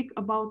we speak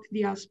about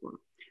diaspora.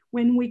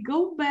 When we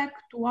go back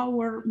to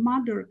our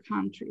mother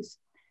countries,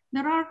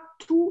 there are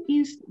two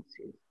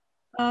instances.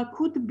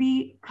 Could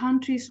be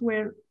countries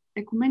where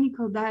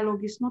ecumenical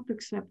dialogue is not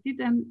accepted,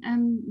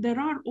 and there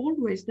are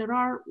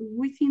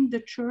within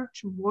the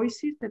church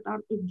voices that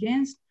are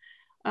against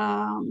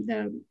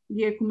the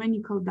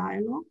ecumenical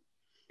dialogue.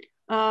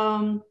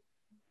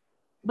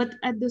 But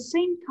at the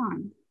same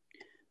time,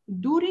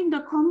 during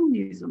the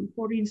communism,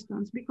 for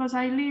instance, because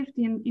I lived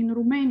in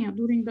Romania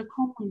during the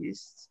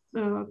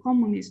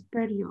communist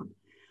period,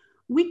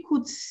 we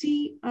could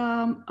see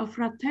a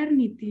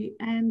fraternity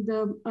and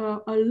a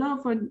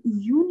love and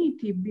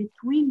unity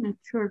between the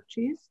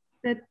churches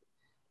that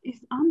is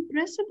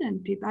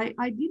unprecedented.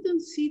 I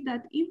didn't see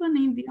that even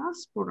in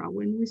diaspora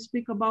when we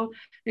speak about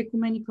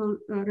ecumenical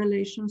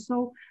relations.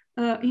 So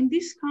in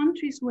these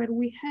countries where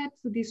we had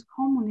these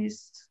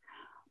communists,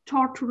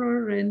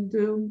 torturer and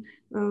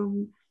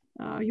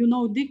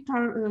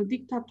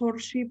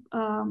dictatorship,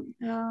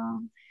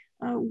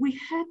 we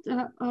had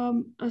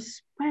a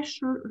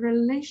special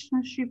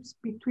relationships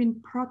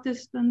between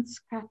Protestants,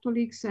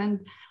 Catholics,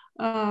 and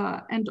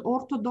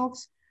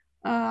Orthodox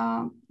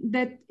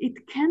that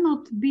it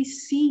cannot be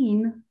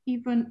seen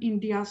even in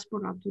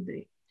diaspora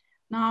today.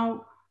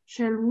 Now,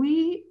 shall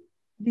we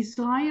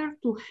desire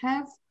to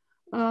have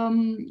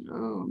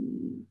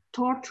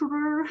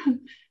torturer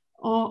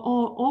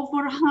or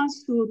over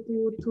us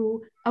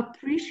to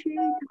appreciate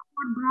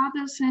our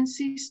brothers and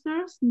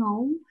sisters?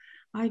 No,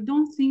 I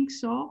don't think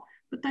so.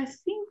 But I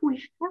think we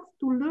have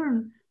to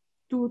learn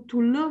to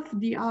love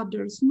the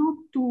others, not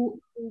to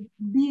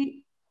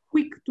be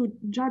quick to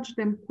judge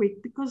them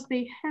quick, because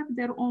they have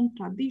their own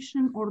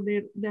tradition or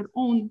their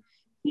own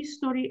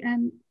history,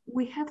 and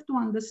we have to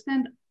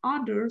understand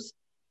others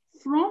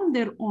from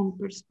their own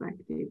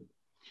perspective.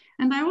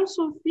 And I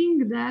also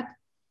think that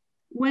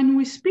when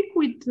we speak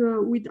with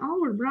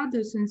our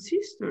brothers and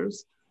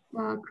sisters,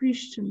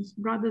 Christians,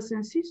 brothers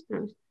and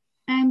sisters,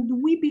 and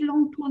we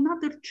belong to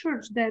another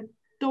church that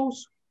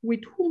those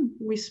with whom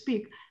we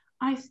speak,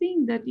 I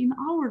think that in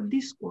our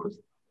discourse,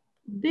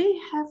 they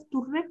have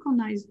to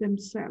recognize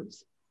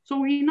themselves.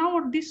 So in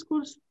our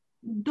discourse,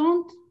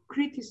 don't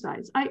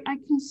criticize. I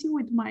can see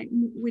with my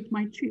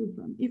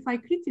children, if I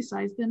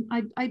criticize them,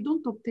 I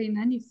don't obtain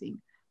anything.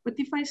 But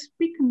if I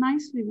speak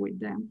nicely with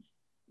them,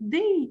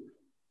 they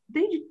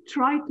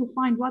try to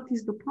find what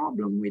is the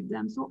problem with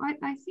them. So I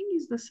think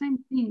it's the same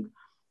thing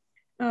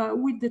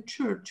with the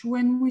church.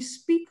 When we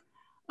speak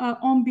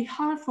on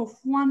behalf of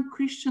one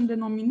Christian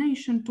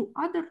denomination to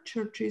other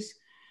churches,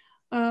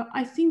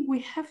 I think we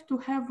have to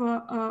have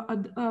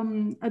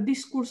a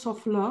discourse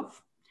of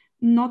love,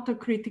 not a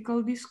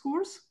critical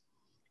discourse,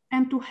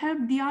 and to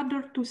help the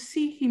other to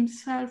see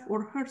himself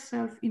or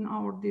herself in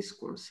our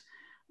discourse.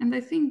 And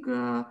I think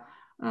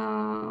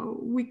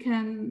we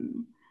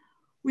can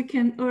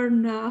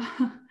earn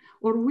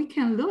or we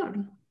can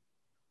learn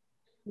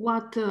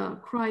what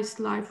Christ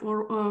life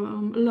or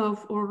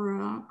love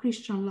or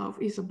Christian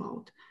love is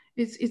about.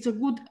 It's a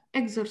good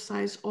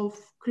exercise of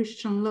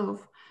Christian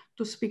love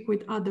to speak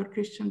with other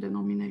Christian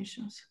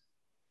denominations.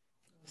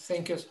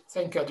 Thank you,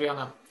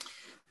 Adriana.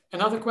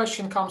 Another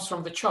question comes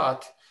from the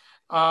chat.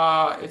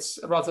 It's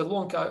rather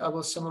long, I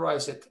will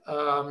summarize it.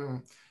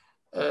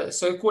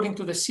 So according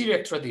to the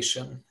Syriac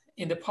tradition,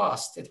 in the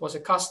past, it was a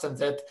custom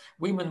that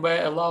women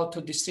were allowed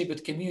to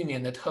distribute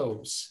communion at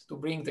homes, to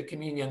bring the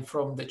communion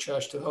from the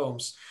church to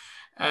homes.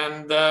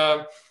 And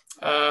the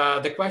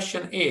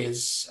question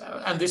is,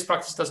 and this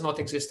practice does not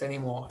exist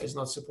anymore, is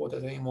not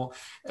supported anymore.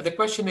 The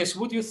question is,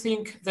 would you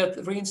think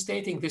that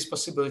reinstating this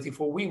possibility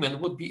for women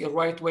would be a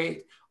right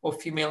way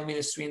of female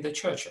ministry in the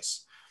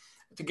churches?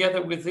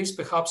 Together with this,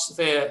 perhaps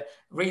the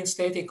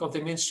reinstating of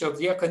the ministry of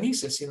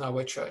diaconesses in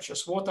our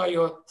churches. What are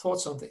your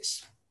thoughts on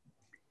this?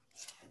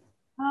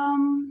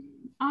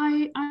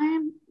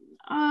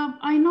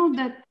 I know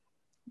that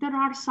there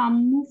are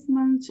some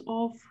movements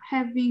of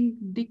having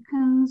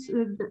deacons,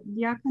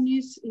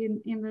 diaconess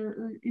in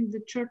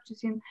the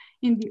churches,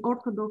 in the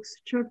Orthodox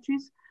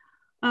churches,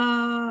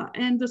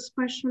 and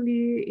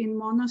especially in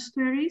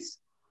monasteries.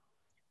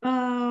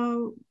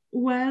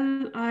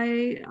 Well,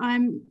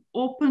 I'm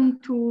open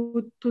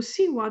to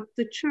see what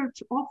the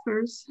church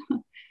offers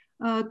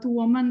to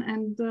women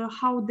and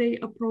how they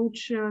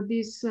approach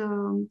this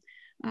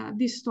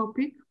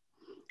topic.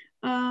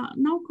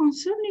 Now,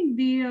 concerning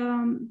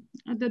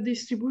the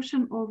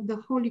distribution of the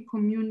Holy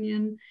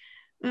Communion,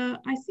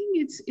 I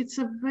think it's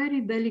a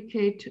very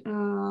delicate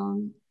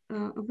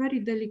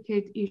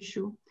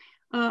issue.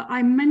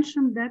 I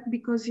mentioned that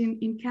because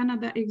in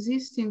Canada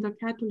exists in the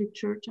Catholic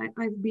Church.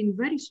 I've been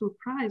very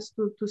surprised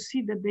to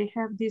see that they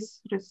have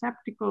these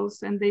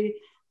receptacles and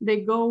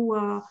they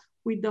go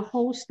with the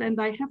host. And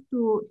I have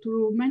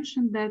to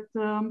mention that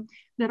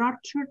there are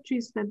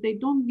churches that they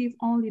don't give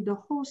only the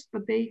host,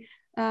 but they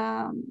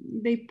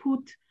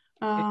put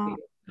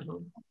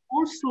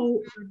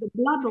also the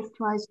blood of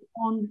Christ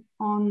on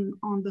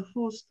the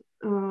host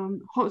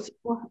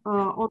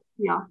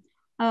hostia.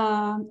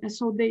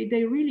 So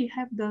they really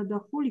have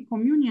the Holy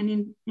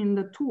Communion in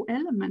the two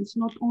elements,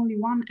 not only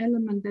one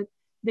element that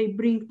they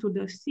bring to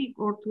the sick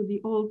or to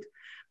the old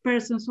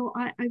person. So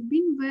I've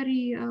been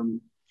very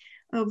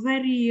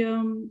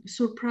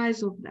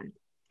surprised of that.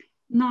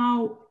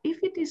 Now,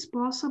 if it is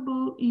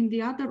possible in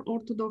the other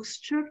Orthodox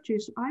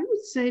churches, I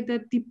would say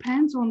that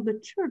depends on the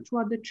church,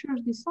 what the church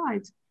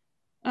decides.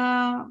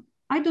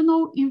 I don't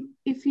know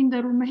if in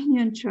the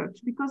Romanian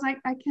church, because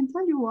I can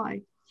tell you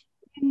why.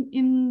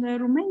 In the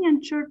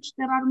Romanian church,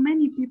 there are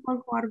many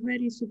people who are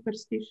very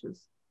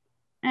superstitious.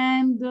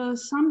 And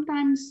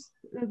sometimes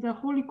the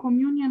Holy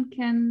Communion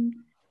can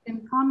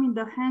come in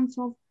the hands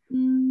of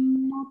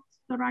not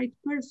the right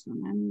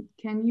person and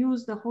can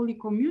use the Holy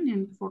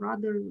Communion for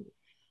other,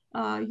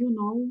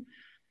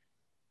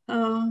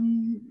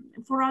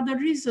 for other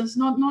reasons,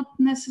 not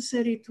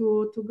necessary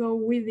to go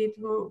with it.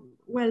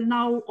 Well,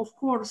 now, of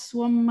course,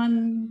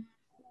 women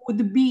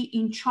would be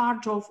in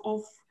charge of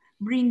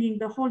bringing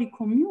the Holy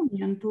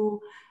Communion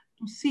to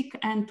sick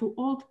and to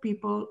old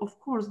people. Of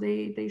course,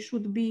 they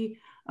should be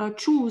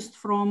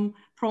chosen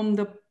from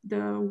the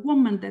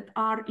women that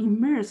are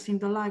immersed in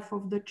the life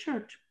of the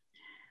church.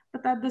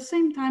 But at the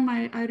same time,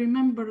 I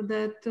remember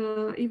that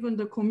even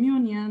the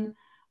communion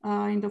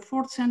in the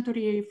 4th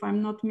century, if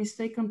I'm not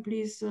mistaken,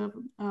 please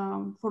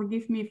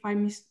forgive me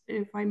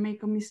if I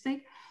make a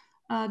mistake,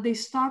 they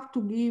start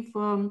to give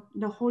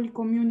the Holy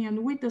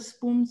Communion with a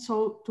spoon,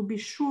 so to be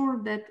sure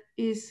that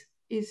is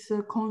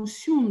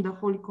consumed, the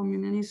Holy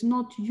Communion is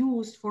not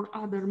used for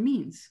other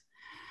means.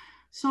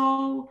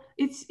 So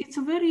it's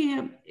a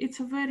very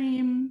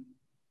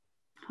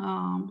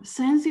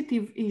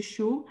sensitive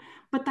issue,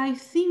 but I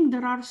think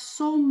there are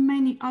so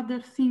many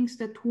other things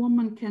that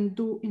women can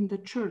do in the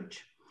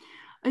church.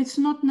 It's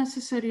not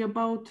necessary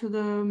about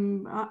the,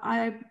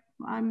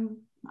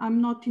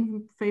 I'm not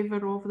in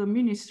favor of the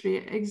ministry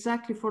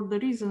exactly for the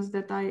reasons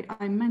that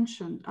I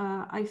mentioned.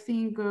 I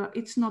think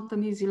it's not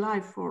an easy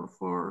life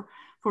for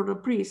the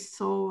priests,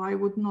 so I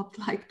would not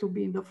like to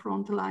be in the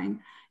front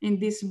line in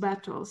these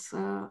battles,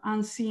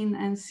 unseen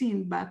and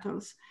seen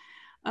battles.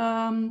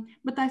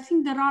 But I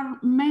think there are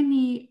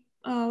many,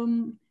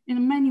 in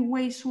many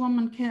ways,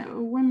 women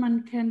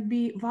can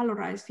be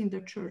valorized in the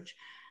church.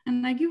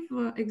 And I give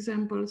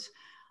examples.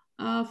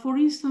 For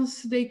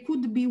instance, they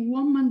could be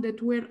women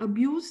that were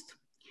abused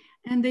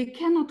and they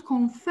cannot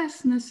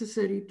confess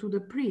necessarily to the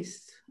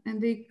priest.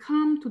 And they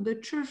come to the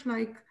church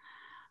like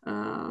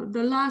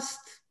the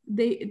last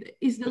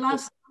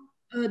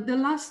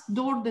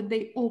door that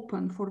they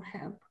open for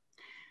help.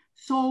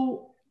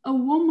 So a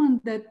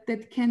woman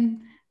that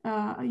can,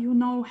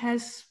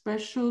 has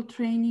special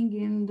training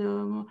in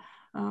the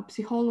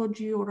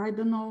psychology, or I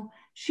don't know,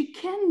 she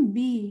can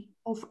be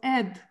of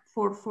aid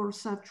for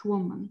such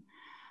women.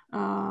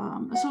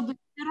 So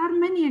there are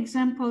many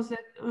examples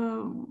that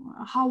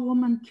how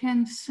women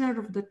can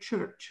serve the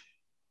church.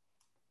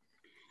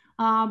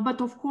 But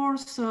of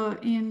course,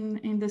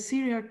 in the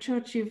Syrian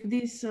church, if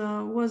this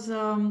was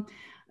a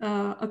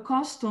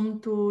custom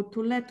to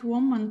let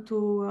women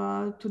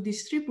to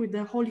distribute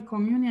the Holy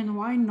Communion,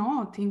 why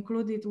not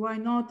include it? Why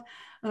not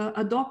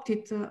adopt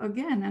it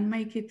again and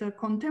make it a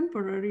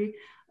contemporary,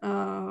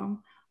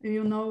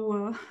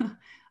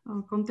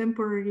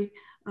 contemporary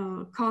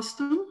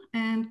custom,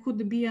 and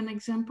could be an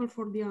example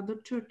for the other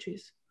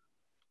churches.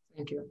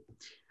 Thank you.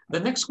 The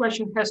next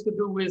question has to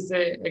do with,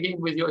 again,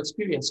 with your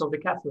experience of the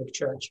Catholic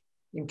Church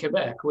in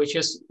Quebec, which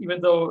is, even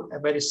though a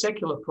very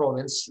secular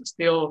province,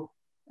 still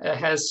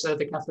has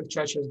the Catholic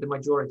Church as the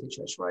majority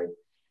church, right?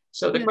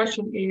 So the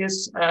question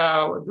is,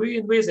 do you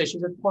envisage,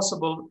 is it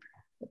possible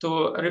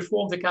to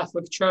reform the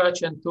Catholic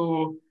Church and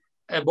to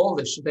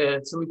abolish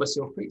the celibacy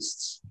of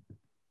priests?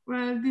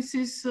 Well, this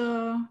is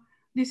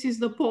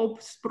the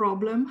Pope's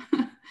problem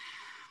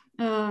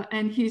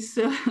and his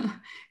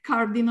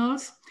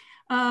cardinals.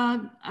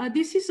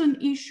 This is an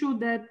issue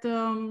that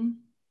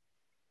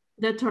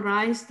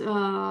arises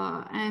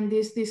and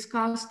is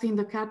discussed in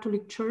the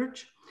Catholic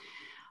Church.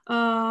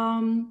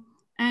 And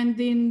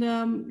in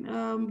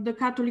the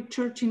Catholic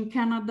Church in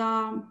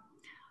Canada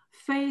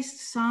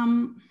faced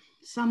some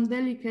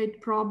delicate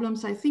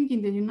problems. I think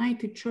in the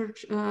United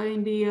Church,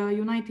 in the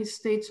United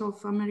States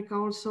of America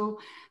also,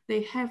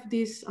 they have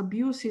these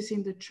abuses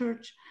in the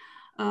church.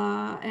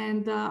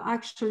 And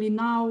actually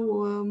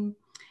now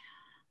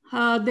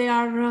they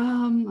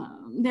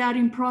are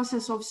in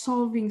process of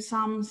solving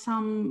some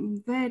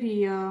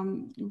very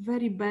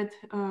bad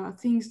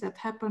things that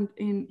happened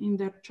in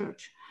their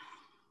church.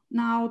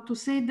 Now, to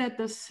say that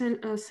the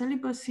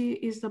celibacy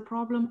is the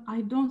problem,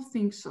 I don't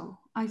think so.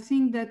 I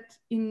think that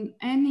in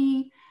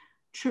any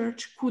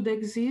church could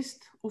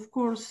exist. Of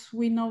course,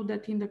 we know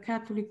that in the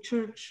Catholic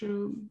Church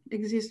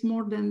exists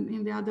more than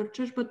in the other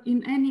church, but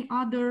in any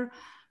other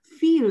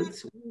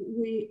fields,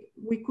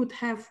 we could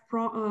have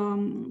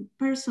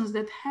persons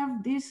that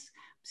have this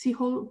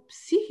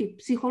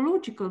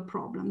psychological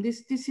problem.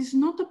 This is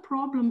not a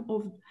problem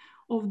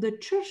of the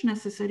church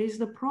necessarily, it's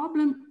the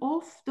problem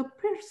of the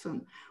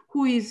person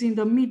who is in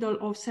the middle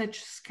of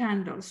such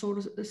scandals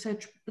or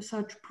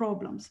such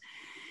problems.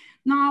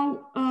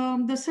 Now,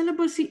 the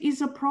celibacy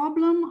is a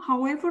problem,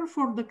 however,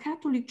 for the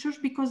Catholic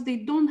Church, because they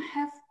don't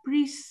have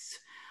priests,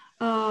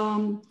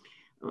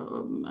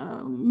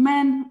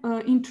 men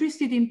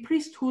interested in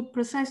priesthood,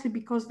 precisely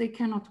because they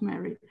cannot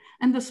marry.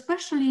 And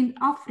especially in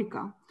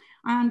Africa,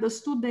 I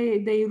understood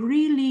they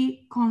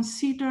really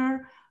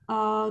consider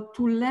to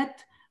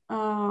let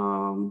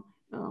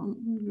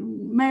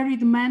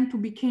married men to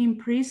become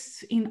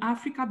priests in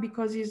Africa,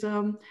 because is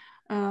a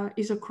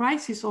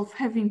crisis of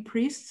having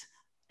priests.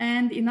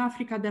 And in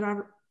Africa, there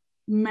are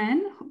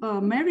men,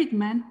 married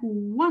men, who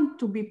want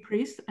to be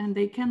priests, and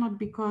they cannot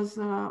because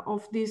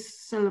of this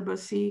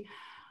celibacy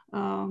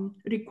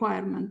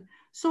requirement.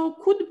 So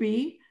could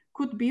be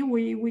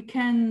we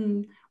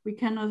can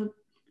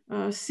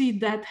see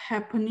that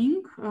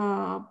happening.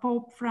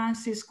 Pope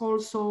Francis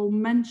also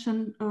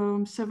mentioned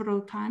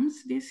several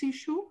times this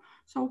issue.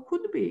 So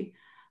could be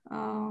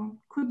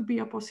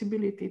a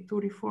possibility to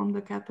reform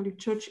the Catholic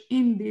Church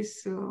in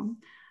this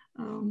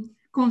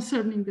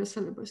concerning the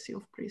celibacy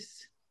of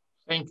priests.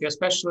 Thank you,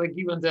 especially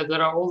given that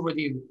there are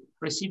already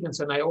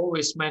precedents, and I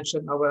always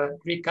mention our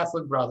Greek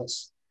Catholic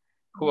brothers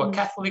who are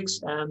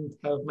Catholics and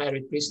have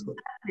married priesthood.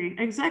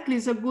 Exactly,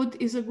 is a good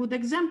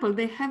example.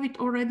 They have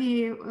it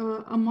already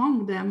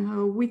among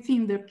them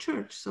within their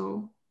church.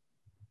 So,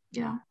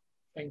 yeah.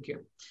 Thank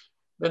you.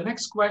 The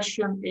next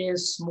question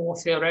is more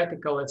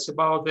theoretical. It's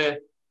about the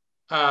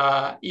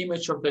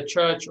image of the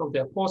Church of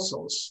the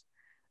Apostles.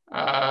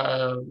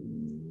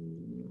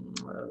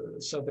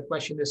 So the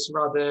question is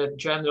rather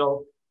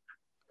general.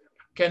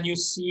 Can you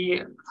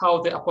see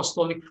how the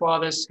Apostolic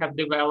Fathers have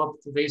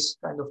developed this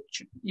kind of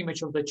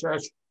image of the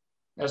Church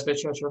as the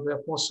Church of the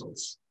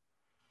Apostles?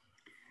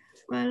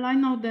 Well, I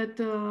know that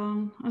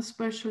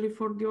especially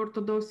for the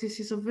Orthodox,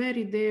 this is a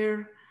very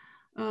dear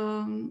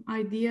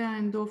idea.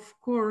 And of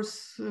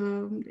course,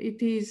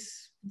 it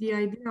is the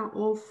idea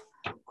of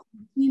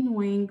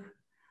continuing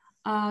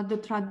the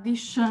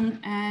tradition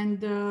and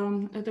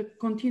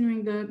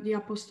continuing the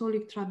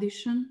apostolic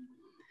tradition.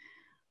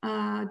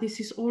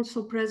 This is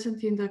also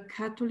present in the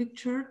Catholic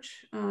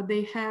Church.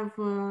 They have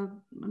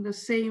the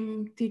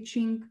same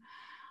teaching,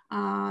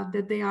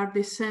 that they are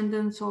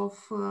descendants of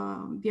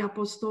the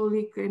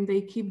apostolic, and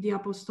they keep the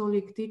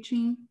apostolic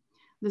teaching.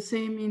 The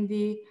same in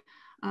the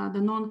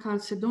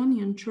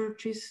non-Chalcedonian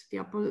churches, the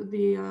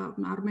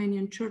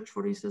Armenian Church,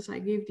 for instance. I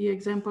gave the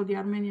example, the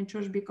Armenian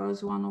Church,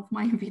 because one of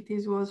my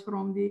invitees was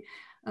from the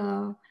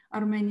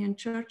Armenian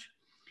Church.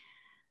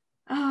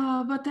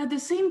 But at the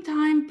same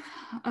time,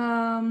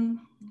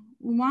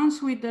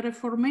 once with the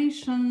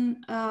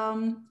Reformation,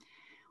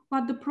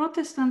 what the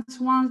Protestants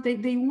want,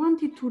 they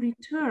wanted to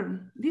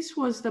return. This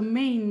was the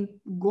main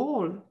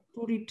goal,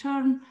 to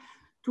return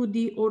to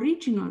the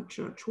original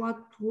church, what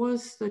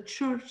was the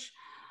church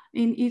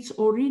in its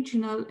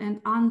original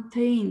and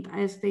untainted,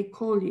 as they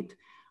call it,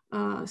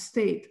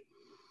 state.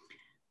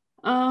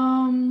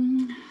 I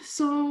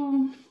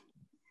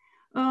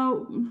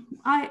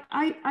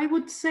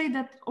would say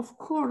that, of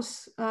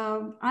course,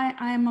 I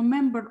am a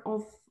member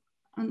of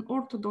an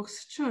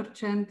Orthodox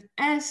church, and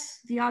as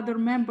the other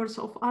members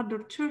of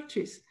other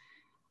churches,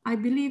 I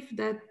believe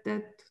that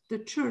the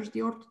church,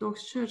 the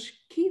Orthodox Church,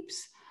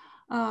 keeps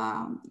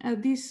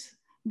this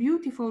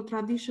beautiful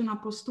tradition,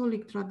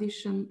 apostolic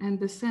tradition, and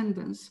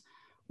descendants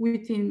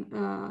within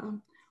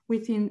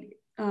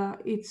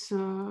its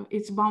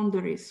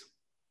boundaries.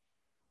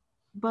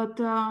 But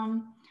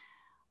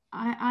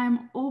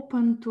I'm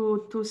open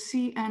to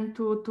see and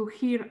to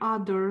hear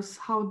others,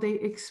 how they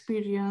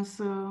experience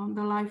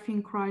the life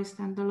in Christ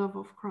and the love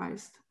of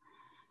Christ.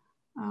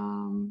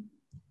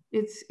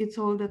 It's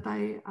all that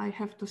I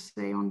have to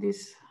say on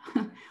this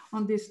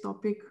on this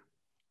topic.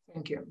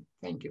 Thank you,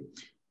 thank you.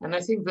 And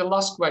I think the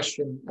last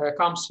question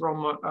comes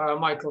from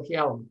Michael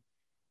Helm,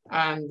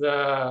 and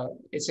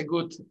it's a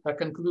good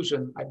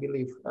conclusion, I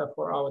believe,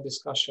 for our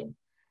discussion.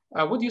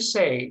 Would you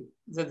say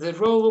that the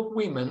role of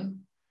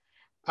women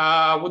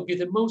would be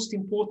the most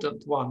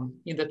important one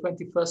in the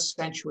 21st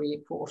century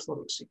for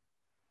Orthodoxy?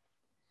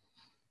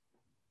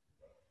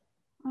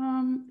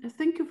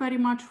 Thank you very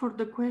much for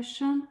the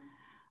question.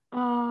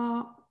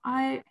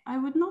 I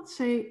would not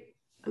say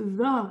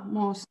the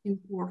most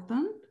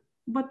important,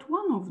 but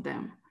one of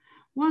them.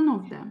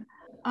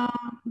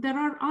 There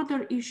are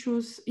other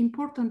issues,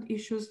 important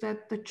issues,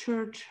 that the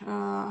church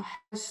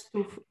has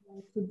to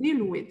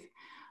deal with.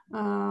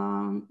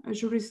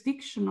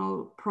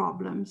 Jurisdictional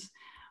problems,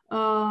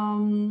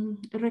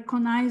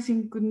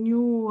 recognizing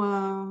new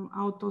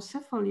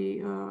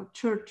autocephaly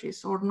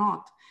churches or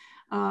not,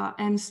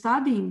 and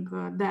studying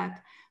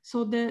that.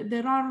 So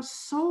there are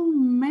so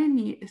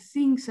many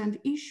things and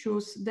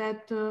issues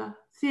that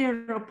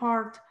tear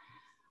apart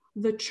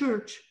the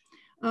church.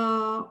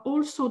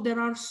 Also, there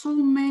are so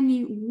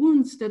many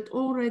wounds that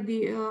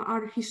already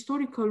are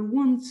historical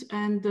wounds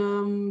and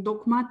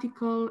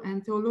dogmatical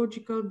and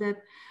theological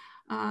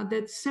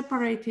that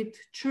separated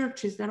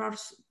churches.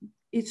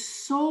 It's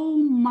so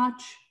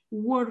much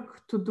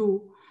work to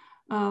do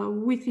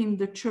within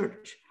the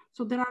church.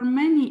 So there are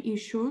many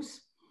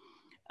issues,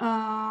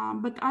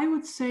 but I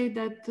would say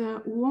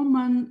that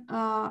women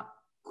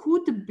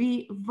could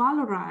be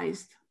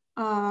valorized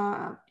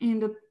in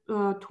the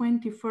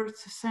 21st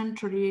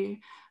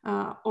century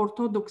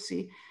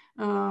orthodoxy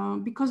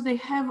because they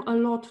have a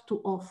lot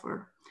to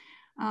offer.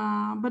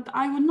 But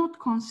I would not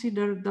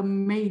consider the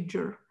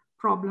major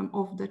problem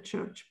of the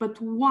church, but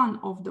one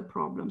of the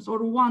problems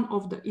or one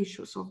of the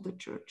issues of the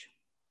church.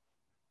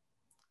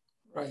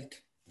 Right.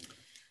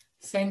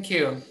 Thank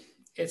you.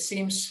 It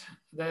seems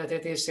that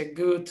it is a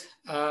good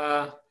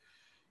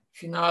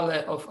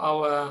finale of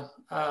our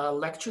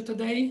lecture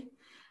today.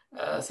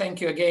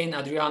 Thank you again,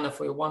 Adriana,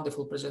 for your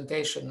wonderful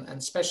presentation,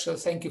 and special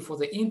thank you for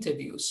the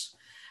interviews,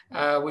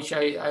 which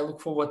I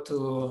look forward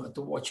to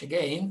watch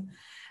again.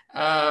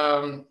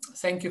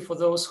 Thank you for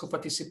those who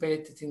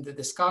participated in the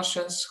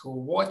discussions, who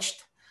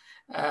watched,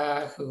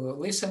 who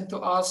listened to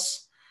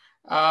us.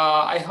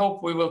 I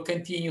hope we will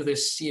continue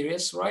this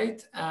series,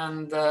 right?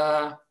 And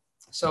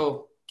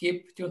so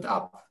keep tuned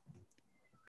up.